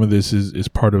think some of this is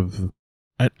part of,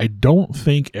 I don't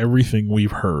think everything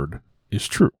we've heard is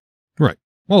true. Right.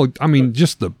 Well, I mean,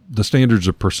 just the standards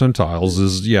of percentiles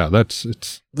is,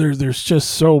 There's just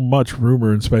so much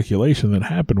rumor and speculation that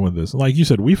happened with this. Like you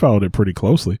said, we followed it pretty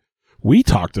closely. We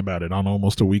talked about it on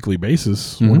almost a weekly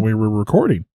basis when we were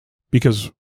recording,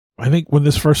 because I think when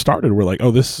this first started, we're like,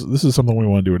 oh, this is something we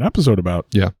want to do an episode about.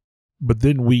 Yeah. But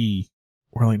then we're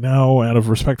like, no, out of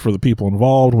respect for the people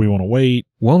involved, we want to wait.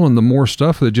 Well, and the more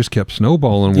stuff that just kept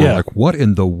snowballing, we're like, what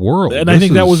in the world? And I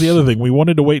think that was the other thing. We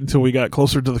wanted to wait until we got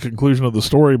closer to the conclusion of the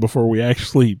story before we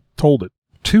actually told it.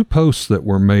 2 posts that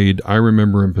were made, I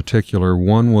remember in particular.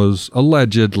 One was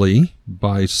allegedly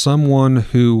by someone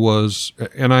who was,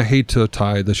 and I hate to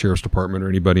tie the sheriff's department or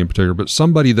anybody in particular, but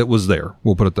somebody that was there,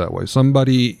 we'll put it that way.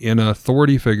 Somebody in an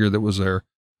authority figure that was there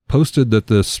posted that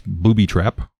this booby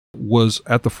trap was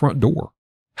at the front door.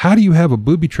 How do you have a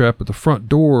booby trap at the front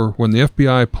door when the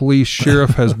FBI, police,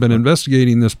 sheriff has been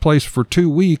investigating this place for 2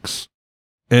 weeks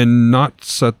and not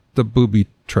set the booby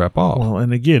trap off? Well,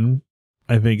 and again,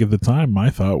 I think at the time my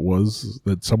thought was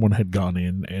that someone had gone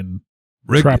in and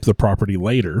trapped the property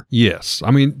later. Yes.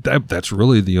 I mean, that's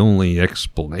really the only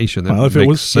explanation that if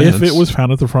makes sense. If it was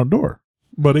found at the front door.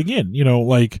 But again,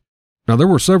 Now, there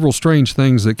were several strange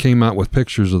things that came out with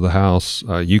pictures of the house.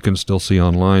 You can still see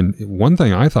online. One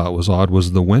thing I thought was odd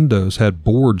was the windows had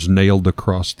boards nailed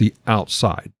across the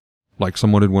outside. Like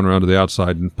someone had went around to the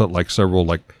outside and put several,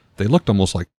 they looked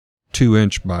almost like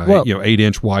 2-inch by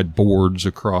 8-inch wide boards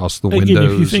across the windows. Again,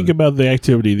 if you think about the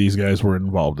activity these guys were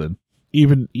involved in,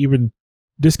 even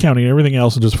discounting everything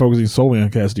else and just focusing solely on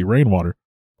Cassidy Rainwater,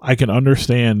 I can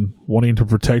understand wanting to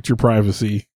protect your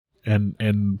privacy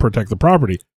and protect the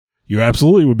property. You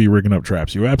absolutely would be rigging up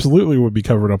traps. You absolutely would be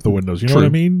covering up the windows. You know what I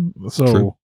mean? So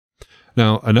True.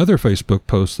 Now, another Facebook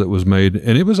post that was made,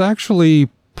 and it was actually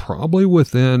probably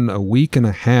within a week and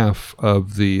a half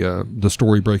of the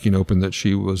story breaking open that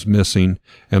she was missing,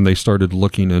 and they started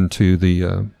looking into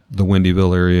the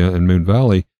Windyville area and Moon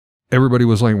Valley. Everybody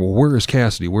was like, well, where is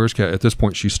Cassidy? Where's Cassidy? At this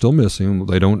point, she's still missing.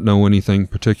 They don't know anything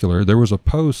particular. There was a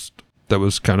post that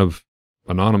was kind of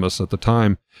anonymous at the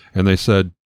time, and they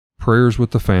said, prayers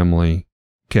with the family,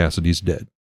 Cassidy's dead.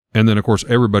 And then, of course,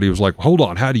 everybody was like, hold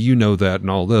on, how do you know that and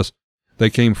all this? They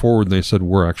came forward and they said,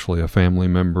 we're actually a family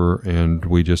member, and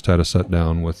we just had a sit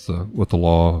down with the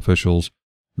law officials.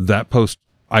 That post,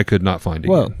 I could not find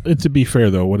again. Well, and to be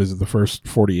fair, though, what is it, the first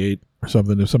 48 or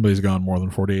something? If somebody's gone more than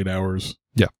 48 hours,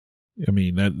 yeah, I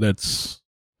mean, that's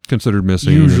considered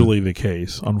missing. Usually the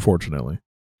case, unfortunately.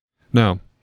 Now,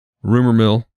 rumor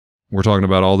mill. We're talking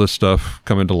about all this stuff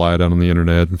coming to light out on the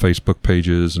internet and Facebook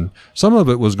pages, and some of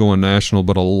it was going national,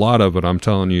 but a lot of it, I'm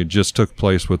telling you, just took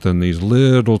place within these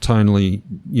little tiny,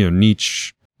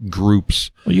 niche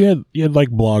groups. Well, you had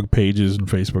blog pages and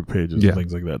Facebook pages and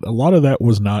things like that. A lot of that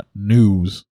was not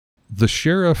news. The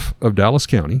sheriff of Dallas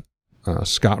County,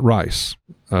 Scott Rice,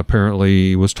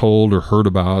 apparently was told or heard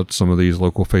about some of these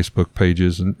local Facebook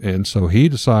pages, and so he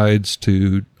decides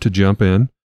to jump in.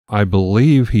 I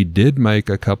believe he did make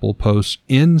a couple posts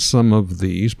in some of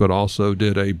these, but also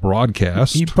did a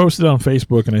broadcast. He posted on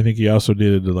Facebook, and I think he also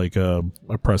did a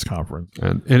press conference.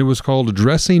 And it was called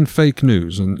Addressing Fake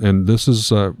News, and this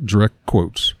is direct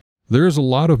quotes. There is a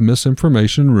lot of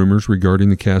misinformation and rumors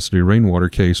regarding the Cassidy Rainwater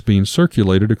case being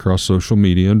circulated across social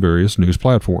media and various news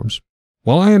platforms.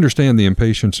 While I understand the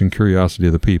impatience and curiosity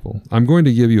of the people, I'm going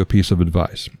to give you a piece of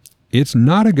advice. It's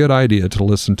not a good idea to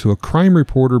listen to a crime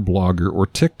reporter, blogger, or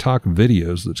TikTok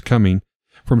videos that's coming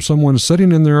from someone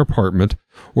sitting in their apartment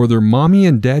or their mommy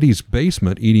and daddy's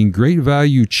basement eating great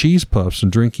value cheese puffs and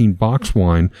drinking box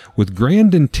wine with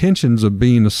grand intentions of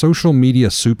being a social media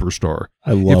superstar.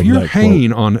 I love that. If you're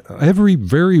hanging on every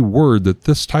very word that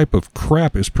this type of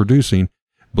crap is producing,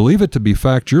 believe it to be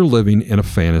fact, you're living in a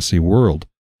fantasy world.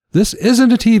 This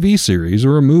isn't a TV series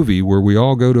or a movie where we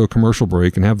all go to a commercial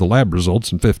break and have the lab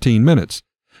results in 15 minutes.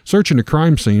 Searching a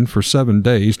crime scene for 7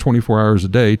 days, 24 hours a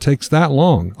day takes that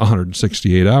long,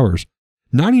 168 hours.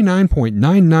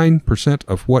 99.99%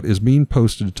 of what is being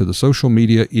posted to the social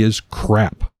media is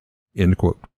crap. End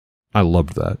quote. I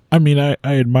loved that. I mean, I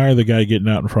admire the guy getting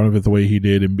out in front of it the way he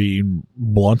did and being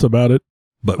blunt about it.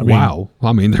 But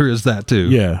there is that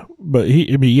too. Yeah, but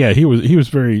he was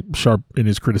very sharp in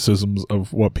his criticisms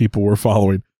of what people were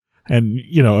following, and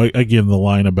again, the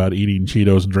line about eating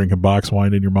Cheetos and drinking box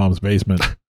wine in your mom's basement.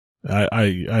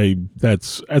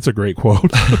 That's a great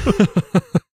quote.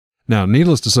 Now,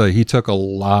 needless to say, he took a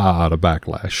lot of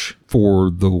backlash for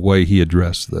the way he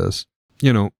addressed this.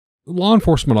 You know, law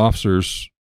enforcement officers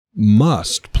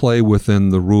must play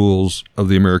within the rules of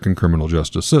the American criminal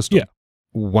justice system. Yeah.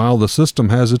 While the system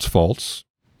has its faults,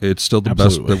 it's still the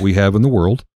Absolutely. best that we have in the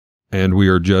world, and we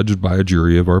are judged by a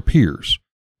jury of our peers.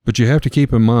 But you have to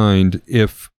keep in mind,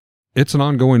 if it's an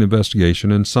ongoing investigation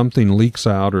and something leaks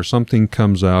out or something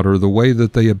comes out or the way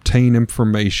that they obtain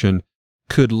information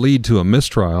could lead to a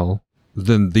mistrial,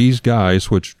 then these guys,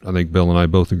 which I think Bill and I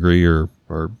both agree are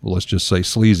let's just say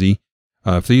sleazy,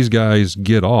 if these guys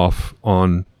get off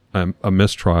on a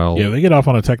mistrial. Yeah, they get off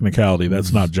on a technicality.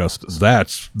 That's not justice.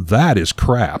 That is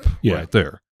crap right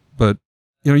there. But,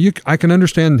 you know, I can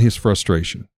understand his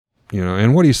frustration, you know,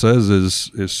 and what he says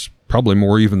is probably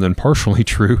more even than partially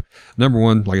true. Number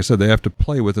one, like I said, they have to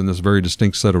play within this very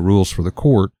distinct set of rules for the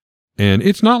court. And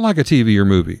it's not like a TV or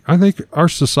movie. I think our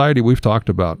society we've talked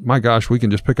about, my gosh, we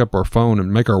can just pick up our phone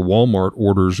and make our Walmart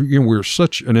orders. You know, we're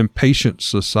such an impatient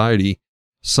society.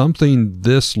 Something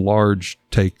this large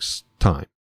takes time,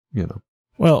 you know.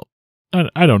 Well,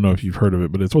 I don't know if you've heard of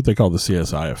it, but it's what they call the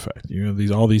CSI effect. You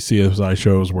know, all these CSI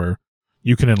shows where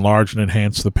you can enlarge and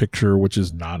enhance the picture, which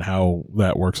is not how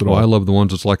that works at all. I love the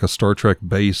ones that's like a Star Trek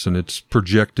base and it's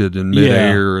projected in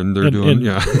midair and they're doing,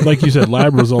 like you said,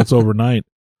 lab results overnight.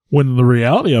 When the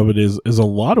reality of it is a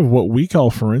lot of what we call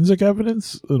forensic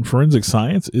evidence and forensic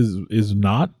science is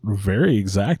not very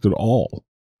exact at all.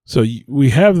 So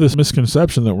we have this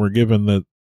misconception that we're given that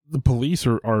the police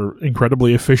are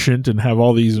incredibly efficient and have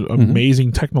all these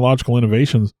amazing technological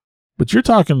innovations. But you're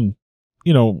talking,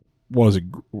 you know, what was it,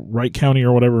 Wright County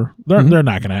or whatever? They're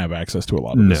not going to have access to a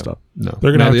lot of this stuff. No,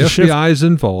 they're going to have the to FBI is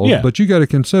involved, Yeah. but you got to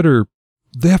consider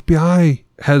the FBI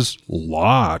has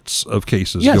lots of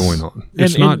cases going on.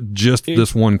 It's not just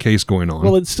this one case going on.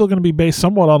 Well, it's still going to be based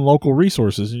somewhat on local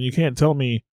resources, and you can't tell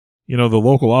me, you know, the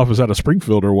local office out of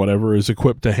Springfield or whatever is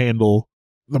equipped to handle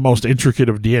the most intricate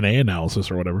of DNA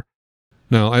analysis or whatever.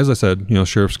 Now, as I said, you know,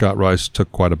 Sheriff Scott Rice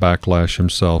took quite a backlash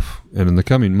himself, and in the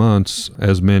coming months,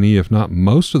 as many, if not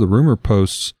most of the rumor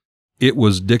posts, it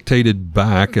was dictated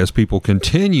back as people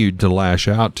continued to lash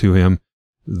out to him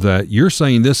that you're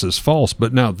saying this is false,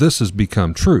 but now this has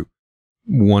become true.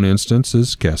 One instance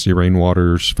is Cassidy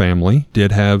Rainwater's family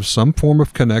did have some form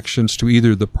of connections to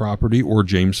either the property or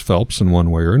James Phelps in one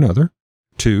way or another.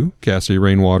 2, Cassidy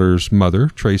Rainwater's mother,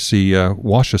 Tracy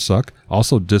Washasuck,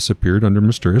 also disappeared under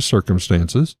mysterious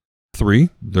circumstances. 3,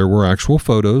 there were actual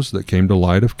photos that came to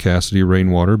light of Cassidy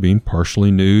Rainwater being partially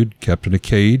nude, kept in a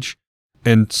cage,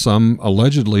 and some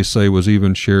allegedly say was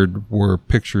even shared were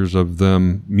pictures of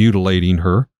them mutilating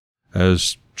her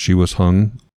as she was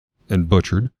hung and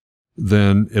butchered.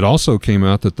 Then it also came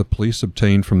out that the police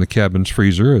obtained from the cabin's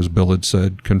freezer, as Bill had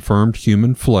said, confirmed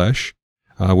human flesh,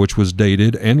 which was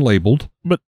dated and labeled.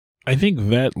 But I think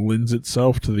that lends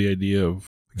itself to the idea of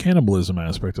the cannibalism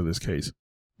aspect of this case.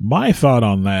 My thought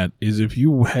on that is if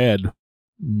you had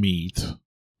meat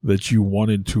that you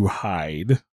wanted to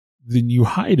hide, then you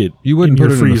hide it. You wouldn't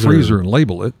put it in the freezer and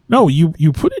label it. No,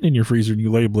 you put it in your freezer and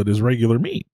you label it as regular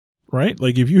meat, right?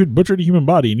 Like if you had butchered a human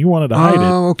body and you wanted to hide it.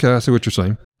 Oh, okay. I see what you're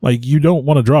saying. Like you don't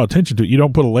want to draw attention to it. You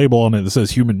don't put a label on it that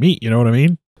says human meat. You know what I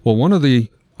mean? Well, one of the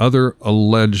other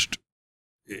alleged,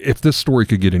 if this story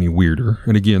could get any weirder,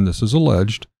 and again, this is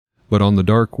alleged, but on the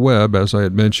dark web, as I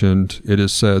had mentioned, it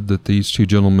is said that these two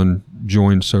gentlemen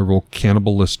joined several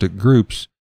cannibalistic groups,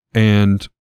 and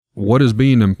what is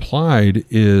being implied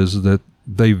is that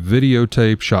they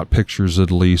videotape, shot pictures at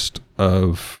least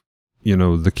of, you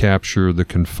know, the capture, the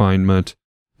confinement,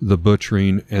 the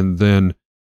butchering, and then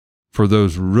for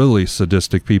those really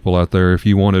sadistic people out there, if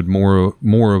you wanted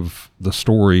more of the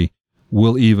story,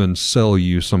 we'll even sell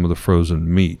you some of the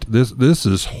frozen meat. This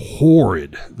is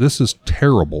horrid. This is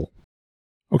terrible.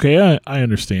 Okay, I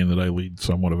understand that I lead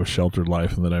somewhat of a sheltered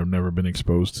life and that I've never been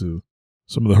exposed to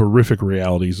some of the horrific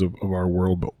realities of our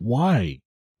world, but why?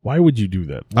 Why would you do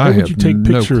that? Why would you take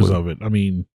pictures of it? I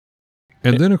mean...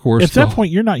 And then, of course... At that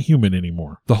point, you're not human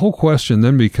anymore. The whole question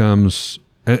then becomes...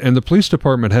 And the police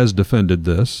department has defended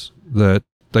this, that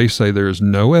they say there is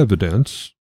no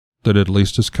evidence that at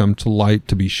least has come to light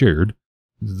to be shared,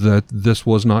 that this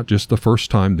was not just the first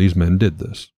time these men did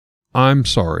this. I'm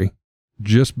sorry.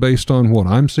 Just based on what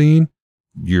I'm seeing,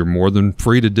 you're more than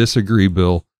free to disagree,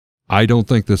 Bill. I don't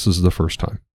think this is the first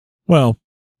time. Well,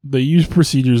 they use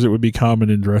procedures that would be common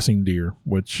in dressing deer,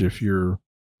 which if you're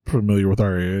familiar with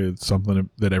our area, it's something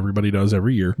that everybody does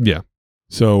every year. Yeah.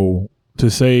 So to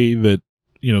say that,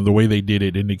 you know, the way they did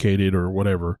it indicated or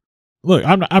whatever, look,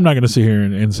 I'm not going to sit here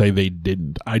and say they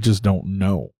didn't. I just don't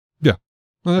know. Yeah.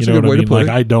 Well, that's a good way to put it. Like,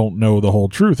 I don't know the whole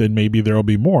truth, and maybe there'll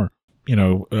be more.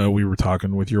 we were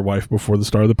talking with your wife before the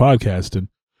start of the podcast and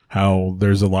how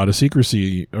there's a lot of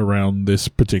secrecy around this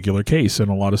particular case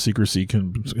and a lot of secrecy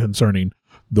concerning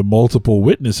the multiple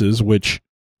witnesses, which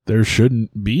there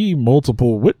shouldn't be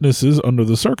multiple witnesses under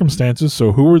the circumstances.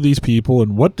 So who are these people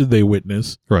and what did they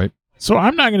witness? Right. So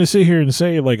I'm not going to sit here and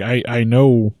say, like, I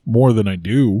know more than I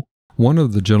do. One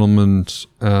of the gentlemen's,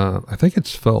 I think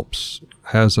it's Phelps,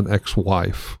 has an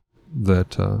ex-wife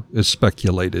that is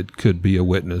speculated could be a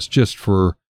witness just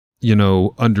for,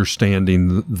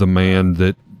 understanding the man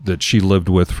that she lived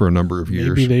with for a number of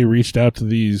years. Maybe they reached out to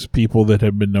these people that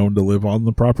have been known to live on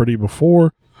the property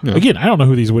before. Yeah. Again, I don't know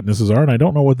who these witnesses are, and I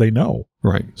don't know what they know.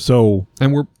 Right. So,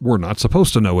 and we're not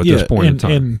supposed to know at this point in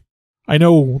time. And I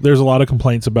know there's a lot of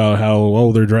complaints about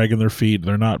how, they're dragging their feet,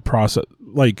 they're not process.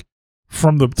 Like,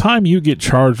 from the time you get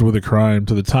charged with a crime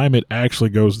to the time it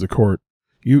actually goes to court,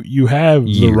 you have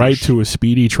the right to a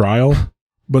speedy trial,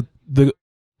 but the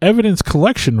evidence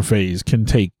collection phase can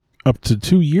take up to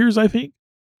 2 years, I think.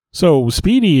 So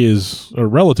speedy is a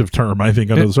relative term, I think,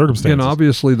 under the circumstances. And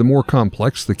obviously, the more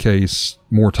complex the case,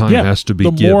 more time has to be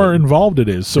given. The more involved it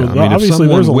is. So obviously,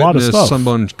 there's a lot of stuff.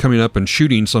 Someone coming up and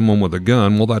shooting someone with a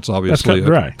gun, well, that's obviously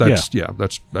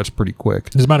that's pretty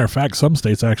quick. As a matter of fact, some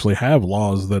states actually have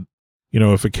laws that,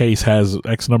 if a case has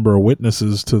X number of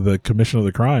witnesses to the commission of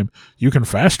the crime, you can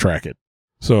fast track it.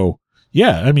 So,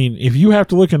 yeah, I mean, if you have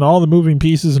to look in all the moving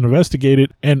pieces and investigate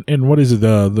it, and what is it,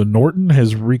 the Norton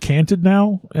has recanted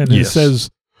now, and he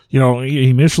says, he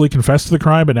initially confessed to the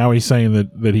crime, but now he's saying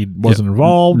that he wasn't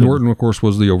involved. Norton, of course,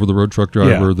 was the over-the-road truck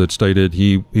driver that stated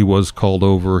he was called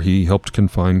over, he helped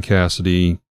confine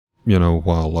Cassidy,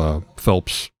 while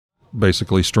Phelps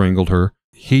basically strangled her.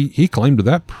 He claimed to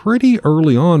that pretty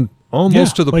early on,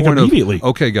 almost to the point of,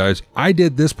 okay, guys, I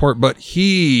did this part, but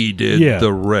he did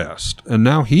the rest. And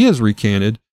now he has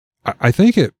recanted. I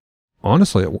think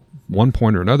honestly, at one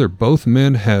point or another, both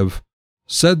men have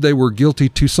said they were guilty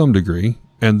to some degree,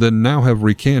 and then now have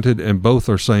recanted, and both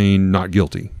are saying not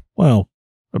guilty. Well,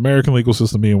 American legal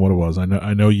system being what it was,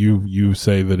 I know you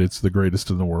say that it's the greatest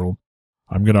in the world.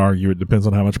 I'm going to argue it depends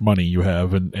on how much money you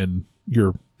have and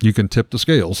you can tip the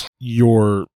scales.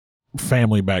 Your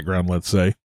family background, let's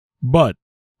say. But,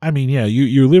 I mean,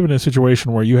 you live in a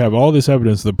situation where you have all this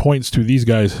evidence that points to these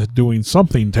guys doing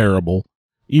something terrible,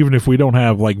 even if we don't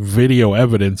have, like, video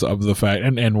evidence of the fact,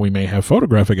 and we may have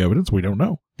photographic evidence, we don't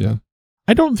know. Yeah.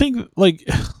 I don't think,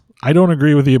 I don't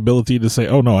agree with the ability to say,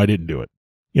 oh, no, I didn't do it.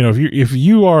 If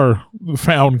you are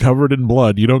found covered in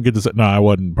blood, you don't get to say, no, I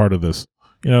wasn't part of this.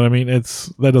 You know what I mean?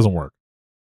 That doesn't work.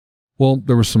 Well,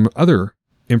 there was some other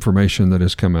information that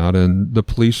has come out, and the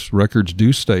police records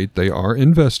do state they are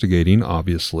investigating,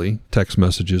 obviously, text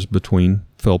messages between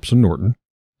Phelps and Norton.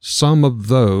 Some of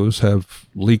those have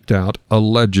leaked out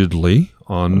allegedly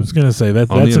on. I was going to say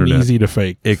that's an easy to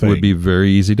fake. It would be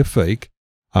very easy to fake,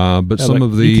 but some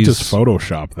of these you could just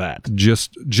Photoshop that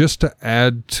just to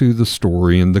add to the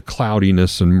story and the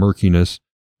cloudiness and murkiness.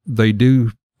 They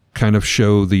do kind of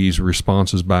show these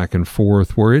responses back and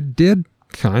forth where it did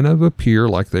kind of appear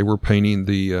like they were painting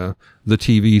the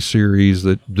TV series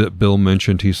that Bill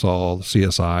mentioned he saw,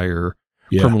 CSI or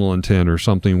Criminal Intent or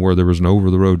something, where there was an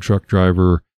over-the-road truck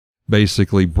driver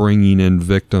basically bringing in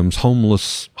victims,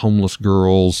 homeless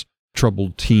girls,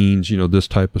 troubled teens, this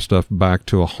type of stuff back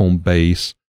to a home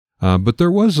base. But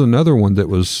there was another one that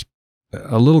was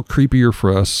a little creepier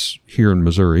for us here in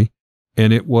Missouri,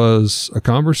 and it was a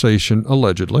conversation,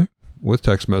 allegedly, with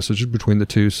text messages between the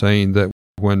two saying that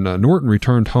when Norton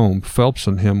returned home, Phelps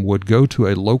and him would go to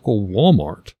a local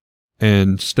Walmart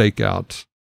and stake out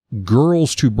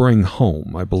girls to bring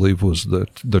home, I believe was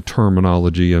the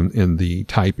terminology in the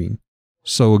typing.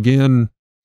 So again...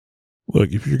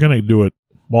 Look, if you're going to do it,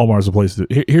 Walmart's a place to...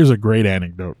 Here's a great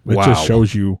anecdote. It just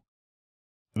shows you...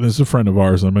 This is a friend of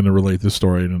ours. I'm going to relate this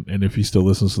story, and if he still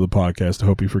listens to the podcast, I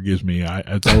hope he forgives me.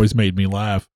 It's always made me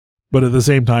laugh. But at the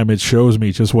same time, it shows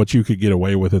me just what you could get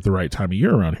away with at the right time of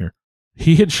year around here.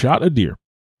 He had shot a deer.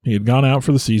 He had gone out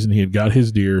for the season. He had got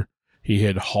his deer. He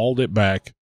had hauled it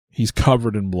back. He's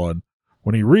covered in blood.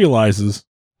 When he realizes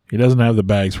he doesn't have the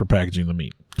bags for packaging the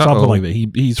meat. Something like that.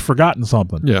 He's forgotten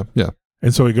something. Yeah.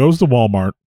 And so he goes to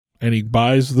Walmart and he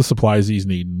buys the supplies he's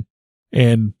needing.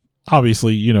 And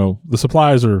obviously, the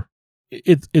supplies are,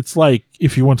 it's like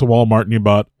if you went to Walmart and you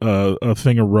bought a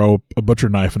thing of rope, a butcher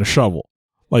knife, and a shovel.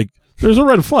 Like, there's a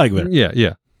red flag there.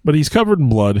 Yeah. But he's covered in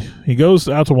blood. He goes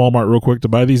out to Walmart real quick to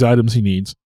buy these items he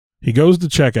needs. He goes to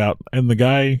checkout, and the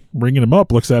guy ringing him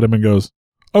up looks at him and goes,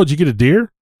 "Oh, did you get a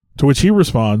deer?" To which he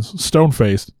responds,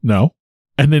 stone-faced, "No,"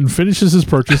 and then finishes his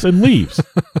purchase and leaves.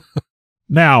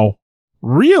 Now,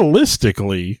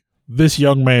 realistically, this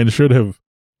young man should have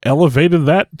elevated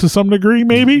that to some degree,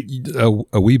 maybe.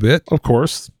 A wee bit. Of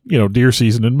course, deer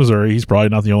season in Missouri, he's probably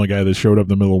not the only guy that showed up in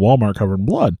the middle of Walmart covered in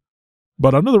blood.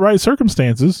 But under the right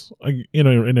circumstances, in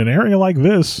an area like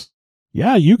this,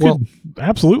 yeah, you could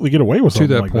absolutely get away with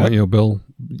something like that. To that point, Bill,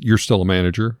 you're still a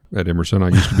manager at Emerson. I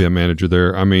used to be a manager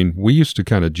there. I mean, we used to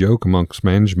kind of joke amongst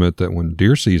management that when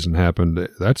deer season happened,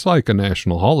 that's like a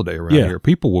national holiday around here.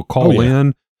 People will call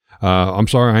in. I'm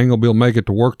sorry, I ain't going to be able to make it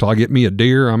to work till I get me a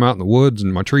deer. I'm out in the woods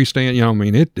and my tree stand.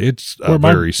 It's a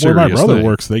very serious thing. Where my brother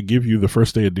works, they give you the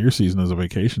first day of deer season as a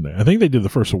vacation day. I think they did the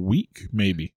first week,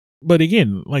 maybe. But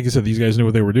again, like I said, these guys knew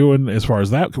what they were doing as far as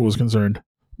that was concerned.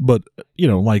 But,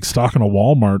 like stocking a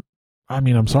Walmart, I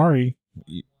mean, I'm sorry.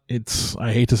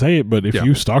 I hate to say it, but if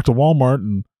you stocked a Walmart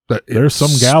and there's some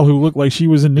gal who looked like she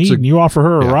was in need and you offer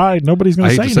her a ride, nobody's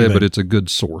going to say anything. I hate to say it, but it's a good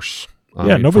source.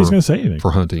 Nobody's going to say anything.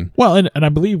 For hunting. Well, and I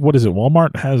believe,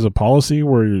 Walmart has a policy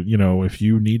where, if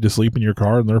you need to sleep in your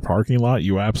car in their parking lot,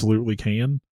 you absolutely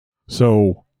can.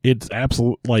 So it's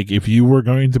absolute, like if you were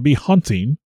going to be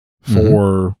hunting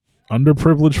for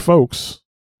underprivileged folks,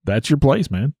 that's your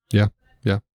place, man. Yeah.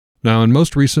 Now, in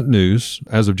most recent news,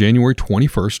 as of January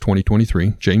 21st,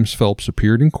 2023, James Phelps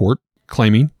appeared in court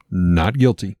claiming not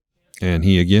guilty, and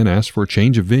he again asked for a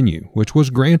change of venue, which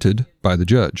was granted by the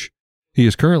judge. He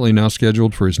is currently now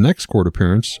scheduled for his next court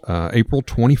appearance, April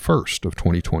 21st of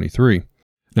 2023.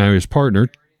 Now, his partner,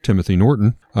 Timothy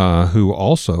Norton, who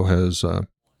also has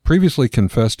previously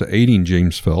confessed to aiding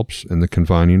James Phelps in the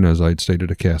confining, as I'd stated,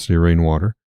 of Cassidy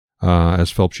Rainwater, as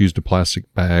Phelps used a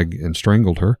plastic bag and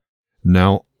strangled her,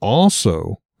 now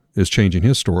also is changing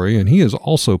his story, and he is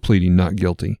also pleading not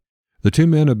guilty. The two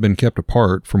men have been kept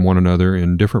apart from one another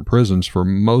in different prisons for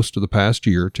most of the past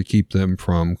year to keep them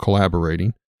from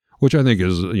collaborating, which I think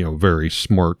is a very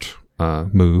smart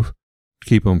move.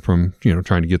 Keep them from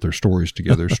trying to get their stories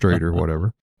together straight or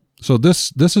whatever. So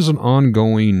this is an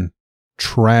ongoing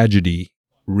tragedy,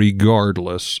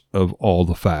 regardless of all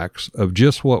the facts, of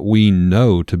just what we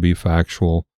know to be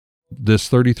factual. This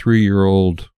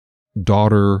 33-year-old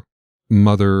daughter,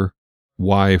 mother,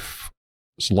 wife's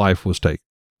life was taken,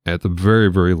 at the very,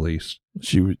 very least.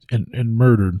 She was and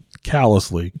murdered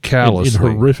callously in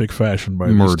horrific fashion by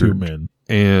these two men,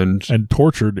 and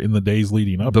tortured in the days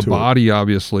leading up to it. The body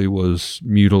obviously was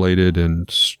mutilated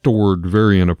and stored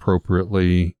very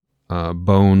inappropriately.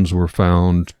 Bones were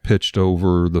found pitched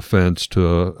over the fence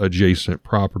to adjacent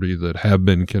property that have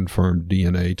been confirmed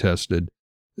DNA tested.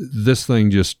 This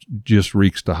thing just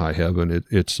reeks to high heaven.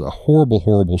 It's a horrible,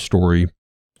 horrible story.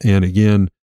 And again,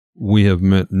 we have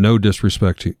meant no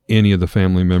disrespect to any of the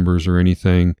family members or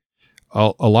anything.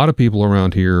 A lot of people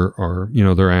around here are,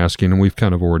 they're asking, and we've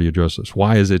kind of already addressed this,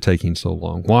 why is it taking so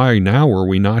long? Why now are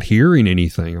we not hearing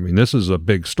anything? I mean, this is a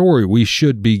big story. We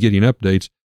should be getting updates.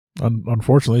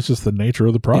 Unfortunately, it's just the nature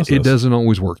of the process. It doesn't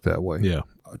always work that way. Yeah.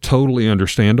 Totally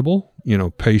understandable.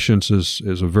 Patience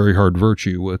is a very hard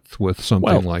virtue with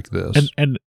something like this.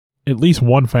 And at least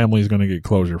one family is going to get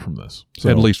closure from this. So,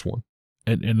 at least one.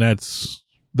 And that's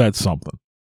something.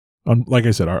 Like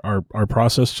I said, our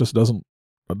process just doesn't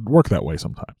work that way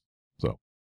sometimes. So,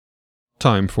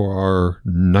 time for our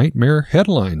nightmare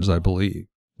headlines, I believe.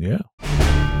 Yeah.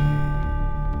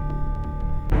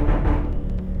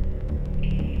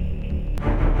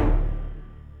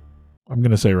 I'm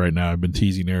going to say right now, I've been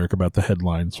teasing Eric about the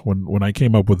headlines. When I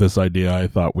came up with this idea, I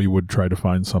thought we would try to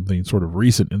find something sort of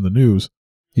recent in the news.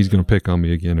 He's going to pick on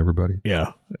me again, everybody.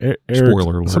 Yeah.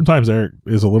 Spoiler alert. Sometimes Eric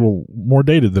is a little more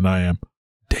dated than I am.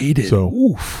 Dated? So,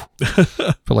 oof. I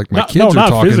feel like my kids are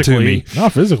talking to me.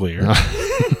 Not physically, Eric.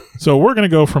 So we're going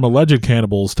to go from alleged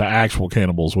cannibals to actual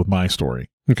cannibals with my story.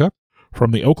 Okay.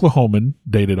 From the Oklahoman,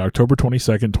 dated October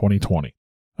 22nd, 2020.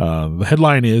 The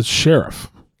headline is, Sheriff.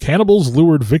 Cannibals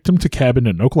lured victim to cabin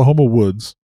in Oklahoma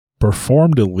woods,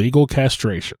 performed illegal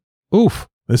castration. Oof.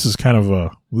 This is kind of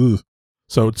a... Ugh.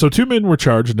 So two men were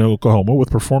charged in Oklahoma with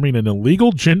performing an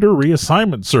illegal gender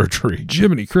reassignment surgery.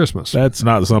 Jiminy Christmas. That's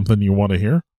not something you want to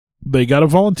hear. They got a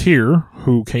volunteer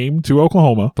who came to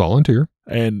Oklahoma. Volunteer.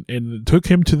 And took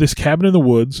him to this cabin in the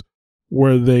woods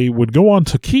where they would go on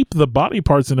to keep the body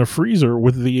parts in a freezer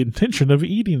with the intention of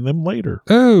eating them later.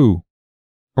 Oh.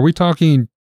 Are we talking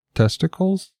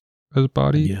testicles as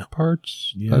body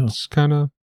parts? Yeah. That's kind of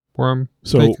where I'm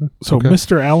thinking. So okay.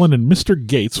 Mr. Allen and Mr.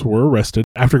 Gates were arrested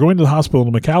after going to the hospital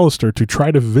in McAllister to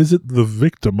try to visit the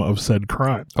victim of said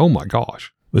crime. Oh my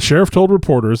gosh. The sheriff told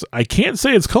reporters, I can't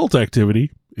say it's cult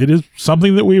activity. It is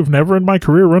something that we have never in my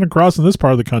career run across in this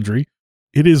part of the country.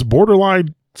 It is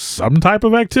borderline some type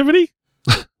of activity.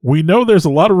 We know there's a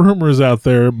lot of rumors out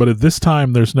there, but at this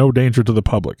time there's no danger to the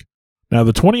public. Now,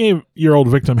 the 28-year-old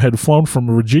victim had flown from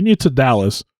Virginia to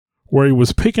Dallas, where he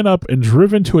was picking up and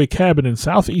driven to a cabin in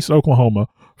southeast Oklahoma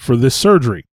for this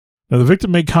surgery. Now, the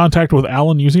victim made contact with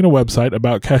Allen using a website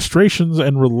about castrations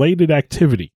and related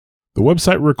activity. The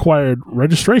website required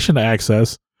registration to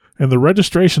access, and the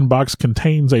registration box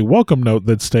contains a welcome note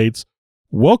that states,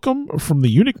 "Welcome from the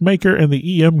Eunuch Maker and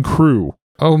the EM crew."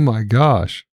 Oh my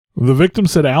gosh. The victim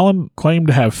said Allen claimed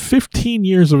to have 15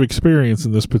 years of experience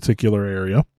in this particular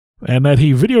area, and that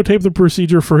he videotaped the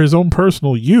procedure for his own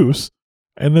personal use,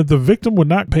 and that the victim would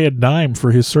not pay a dime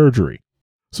for his surgery.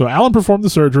 So Allen performed the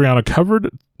surgery on a covered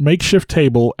makeshift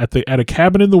table at a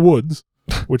cabin in the woods,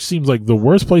 which seems like the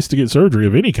worst place to get surgery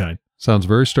of any kind. Sounds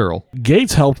very sterile.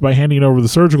 Gates helped by handing over the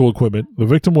surgical equipment. The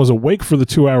victim was awake for the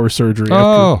 2-hour surgery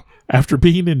after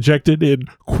being injected in,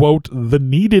 quote, the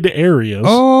needed areas.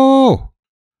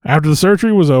 After the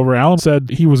surgery was over, Allen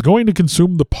said he was going to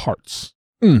consume the parts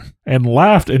and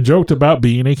laughed and joked about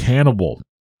being a cannibal.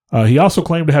 He also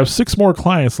claimed to have 6 more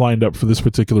clients lined up for this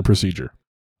particular procedure.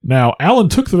 Now, Allen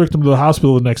took the victim to the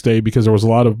hospital the next day because there was a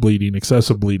lot of bleeding,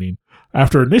 excessive bleeding,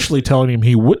 after initially telling him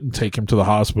he wouldn't take him to the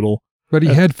hospital. But he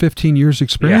had 15 years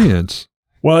experience.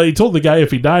 Yeah. Well, he told the guy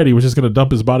if he died, he was just going to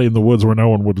dump his body in the woods where no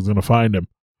one was going to find him.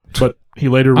 But he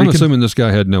later I'm assuming this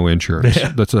guy had no insurance.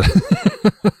 Yeah. That's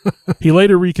He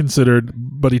later reconsidered,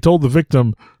 but he told the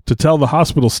victim to tell the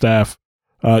hospital staff,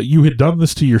 you had done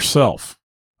this to yourself.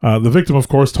 The victim, of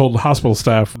course, told the hospital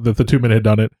staff that the 2 men had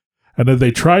done it, and that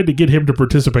they tried to get him to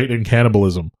participate in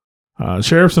cannibalism.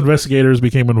 Sheriff's investigators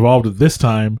became involved at this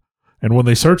time, and when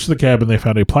they searched the cabin, they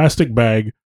found a plastic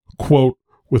bag, quote,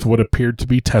 with what appeared to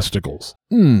be testicles,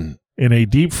 in a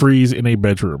deep freeze in a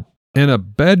bedroom. In a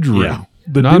bedroom? Yeah.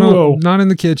 The duo, not in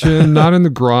the kitchen, not in the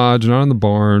garage, not in the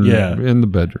barn, in the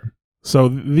bedroom. So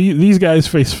these guys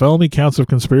face felony counts of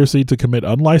conspiracy to commit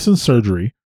unlicensed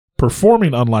surgery,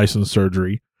 performing unlicensed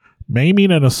surgery,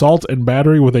 maiming and assault and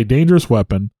battery with a dangerous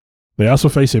weapon. They also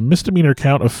face a misdemeanor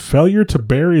count of failure to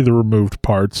bury the removed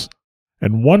parts,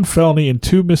 and 1 felony and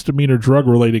 2 misdemeanor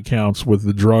drug-related counts with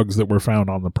the drugs that were found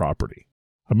on the property.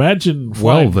 Imagine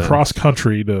flying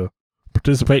cross-country to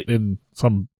participate in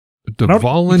some...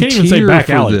 volunteer you can't even say back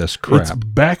for alley. This crap. It's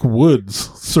backwoods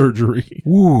surgery.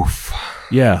 Oof.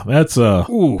 Yeah, that's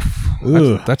oof.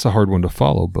 That's a hard one to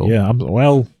follow, Bill. Yeah,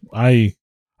 I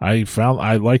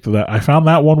liked that. I found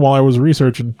that one while I was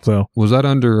researching. So was that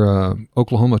under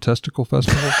Oklahoma Testicle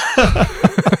Festival?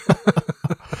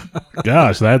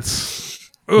 Gosh, that's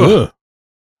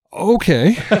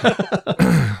okay.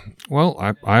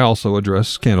 Well, I also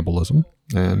address cannibalism.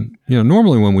 And,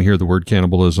 normally when we hear the word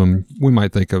cannibalism, we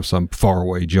might think of some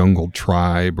faraway jungle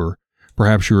tribe, or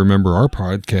perhaps you remember our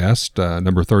podcast,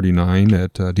 number 39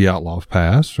 at Dyatlov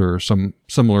Pass, or some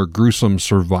similar gruesome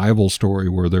survival story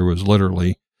where there was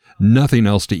literally nothing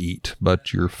else to eat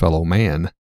but your fellow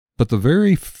man. But the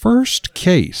very first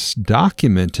case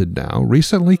documented now,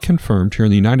 recently confirmed here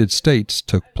in the United States,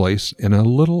 took place in a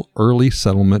little early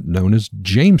settlement known as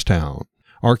Jamestown.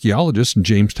 Archaeologists in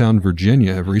Jamestown,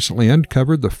 Virginia, have recently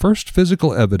uncovered the first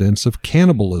physical evidence of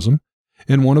cannibalism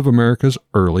in one of America's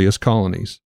earliest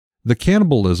colonies. The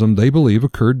cannibalism, they believe,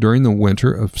 occurred during the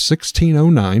winter of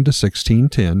 1609 to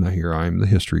 1610. Now, here I am, the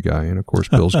history guy, and of course,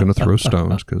 Bill's going to throw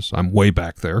stones because I'm way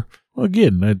back there. Well,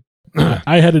 again,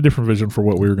 I had a different vision for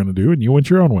what we were going to do, and you went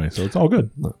your own way, so it's all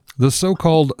good. The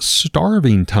so-called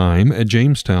starving time at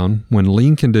Jamestown, when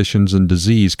lean conditions and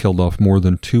disease killed off more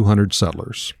than 200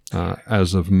 settlers.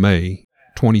 As of May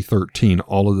 2013,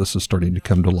 all of this is starting to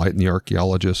come to light, and the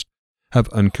archaeologists have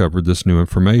uncovered this new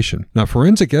information. Now,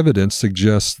 forensic evidence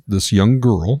suggests this young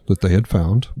girl that they had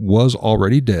found was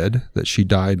already dead, that she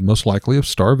died most likely of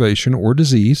starvation or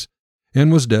disease,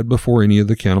 and was dead before any of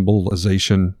the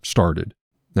cannibalization started.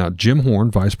 Now, Jim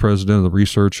Horn, Vice President of the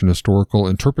Research and Historical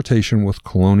Interpretation with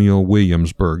Colonial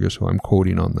Williamsburg, is who I'm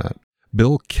quoting on that.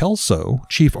 Bill Kelso,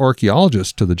 Chief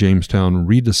Archaeologist to the Jamestown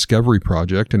Rediscovery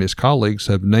Project, and his colleagues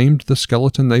have named the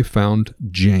skeleton they found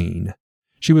Jane.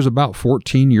 She was about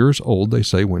 14 years old, they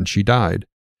say, when she died.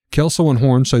 Kelso and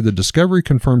Horn say the discovery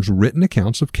confirms written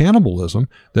accounts of cannibalism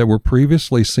that were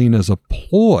previously seen as a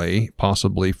ploy,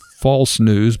 possibly false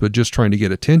news, but just trying to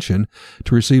get attention,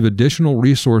 to receive additional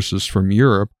resources from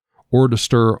Europe or to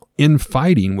stir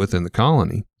infighting within the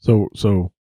colony.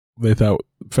 So they thought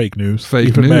fake news.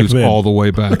 Fake news all the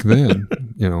way back then.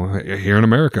 Here in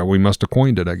America, we must have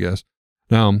coined it, I guess.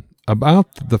 Now,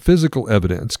 about the physical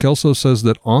evidence, Kelso says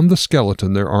that on the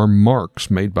skeleton there are marks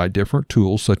made by different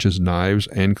tools such as knives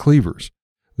and cleavers.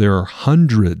 There are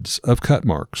hundreds of cut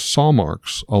marks, saw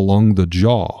marks, along the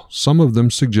jaw. Some of them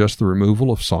suggest the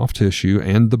removal of soft tissue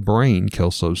and the brain,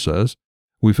 Kelso says.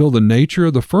 We feel the nature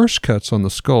of the first cuts on the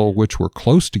skull, which were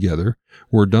close together,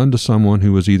 were done to someone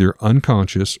who was either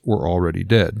unconscious or already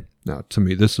dead. Now, to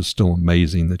me, this is still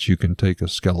amazing that you can take a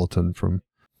skeleton from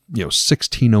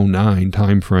 1609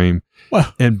 time frame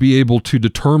and be able to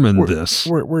determine this.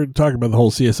 We're talking about the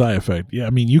whole CSI effect. Yeah, I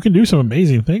mean, you can do some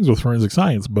amazing things with forensic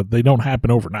science, but they don't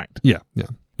happen overnight. Yeah.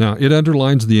 Now, it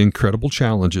underlines the incredible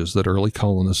challenges that early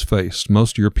colonists faced.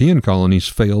 Most European colonies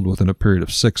failed within a period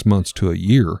of 6 months to a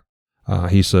year.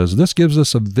 He says, this gives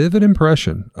us a vivid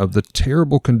impression of the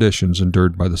terrible conditions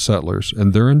endured by the settlers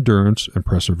and their endurance and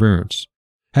perseverance.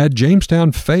 Had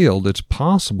Jamestown failed, it's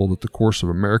possible that the course of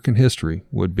American history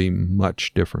would be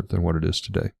much different than what it is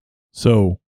today.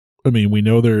 So, I mean, we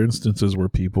know there are instances where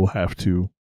people have to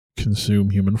consume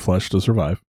human flesh to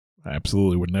survive. I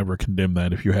absolutely would never condemn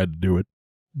that if you had to do it.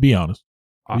 Be honest.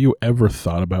 Have you ever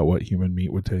thought about what human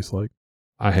meat would taste like?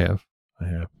 I have.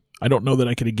 I don't know that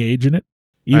I could engage in it,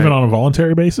 even on a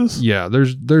voluntary basis. Yeah,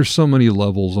 there's so many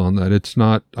levels on that. It's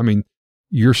not, I mean,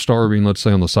 you're starving, let's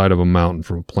say, on the side of a mountain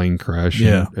from a plane crash,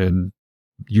 and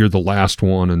you're the last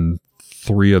one, and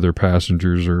 3 other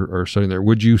passengers are sitting there.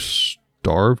 Would you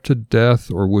starve to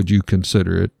death, or would you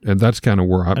consider it? And that's kind of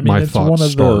where my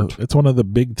thoughts start. It's one of the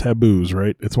big taboos,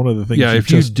 right? It's one of the things. Yeah,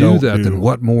 if you do that, then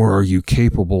what more are you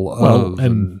capable of?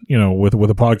 And with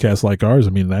a podcast like ours,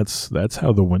 I mean, that's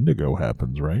how the Wendigo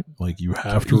happens, right? Like, you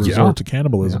have to resort to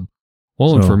cannibalism. Yeah.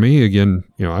 Well, and for me, again,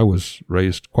 I was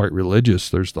raised quite religious.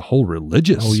 There's the whole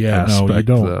religious aspect.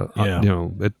 No, you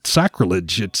don't. It's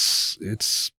sacrilege. It'd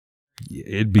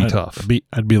be tough.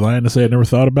 I'd be lying to say I never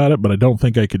thought about it, but I don't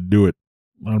think I could do it.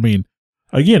 I mean,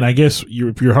 again, I guess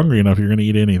if you're hungry enough, you're going to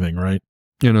eat anything, right?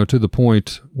 To the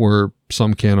point where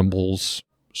some cannibals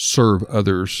serve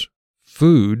others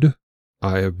food.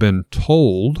 I have been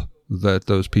told that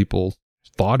those people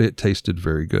thought it tasted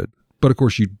very good. But of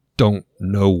course, you don't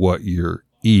know what you're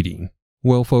eating.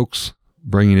 Well, folks,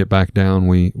 bringing it back down,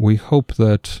 we hope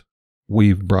that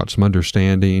we've brought some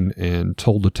understanding and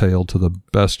told the tale to the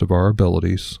best of our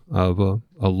abilities of a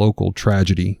local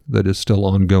tragedy that is still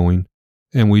ongoing.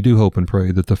 And we do hope and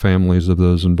pray that the families of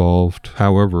those involved,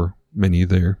 however many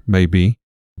there may be,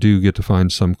 do get to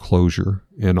find some closure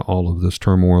in all of this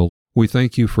turmoil. We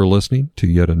thank you for listening to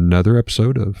yet another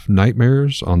episode of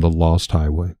Nightmares on the Lost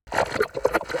Highway.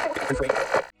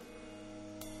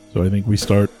 So I think we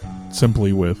start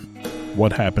simply with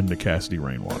what happened to Cassidy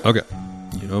Rainwater. Okay.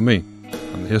 You know me.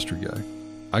 I'm the history guy.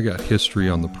 I got history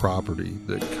on the property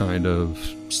that kind of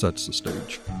sets the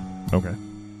stage. Okay.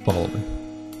 Follow me.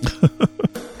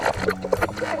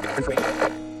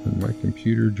 And my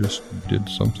computer just did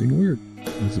something weird.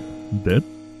 Is it dead?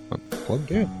 I'm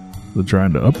plugged in. Is it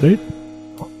trying to update?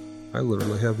 I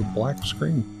literally have a black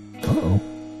screen. Uh-oh.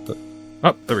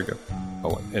 Oh, there we go.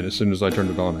 Oh, and as soon as I turned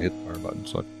it on, I hit the fire button.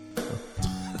 So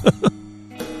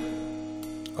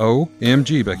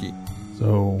OMG, Becky.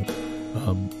 So,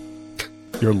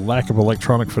 your lack of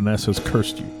electronic finesse has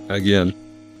cursed you. Again.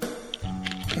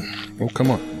 Oh,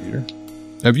 come on, computer.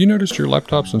 Have you noticed your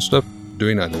laptops and stuff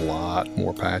doing a lot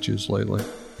more patches lately?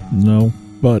 No,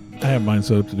 but I have mine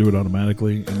set up to do it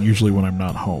automatically, and usually when I'm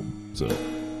not home. So,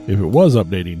 if it was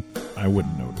updating, I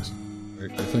wouldn't notice.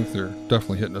 I think they're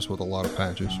definitely hitting us with a lot of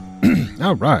patches.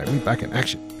 All right, we're back in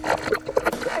action.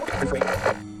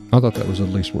 I thought that was at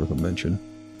least worth a mention,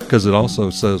 because it also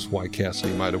says why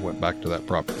Cassidy might have went back to that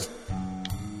property.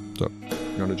 So,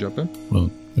 you want to jump in? Well,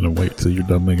 I'm going to wait till you're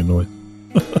done making noise.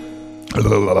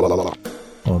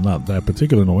 Well, not that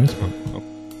particular noise.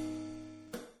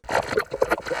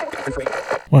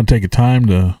 I want to take a time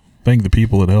to thank the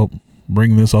people that helped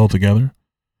bring this all together.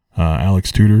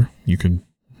 Alex Tudor, you can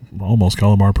almost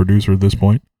call him our producer at this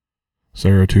point.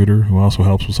 Sarah Tudor, who also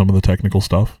helps with some of the technical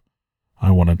stuff.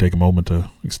 I want to take a moment to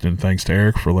extend thanks to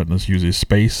Eric for letting us use his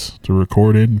space to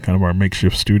record in, kind of our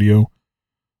makeshift studio.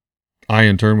 I,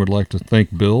 in turn, would like to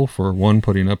thank Bill for, one,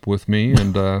 putting up with me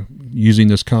and using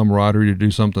this camaraderie to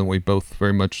do something we both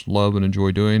very much love and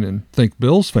enjoy doing, and thank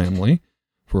Bill's family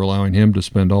for allowing him to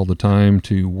spend all the time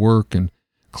to work and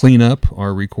clean up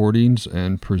our recordings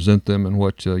and present them in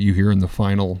what you hear in the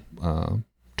final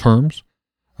terms,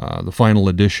 the final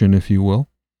edition, if you will.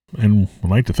 And I'd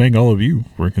like to thank all of you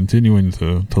for continuing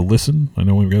to listen. I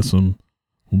know we've got some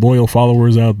loyal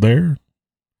followers out there.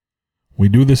 We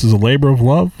do this as a labor of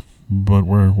love, but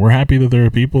we're happy that there are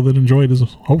people that enjoy it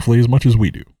hopefully as much as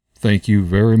we do. Thank you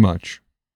very much.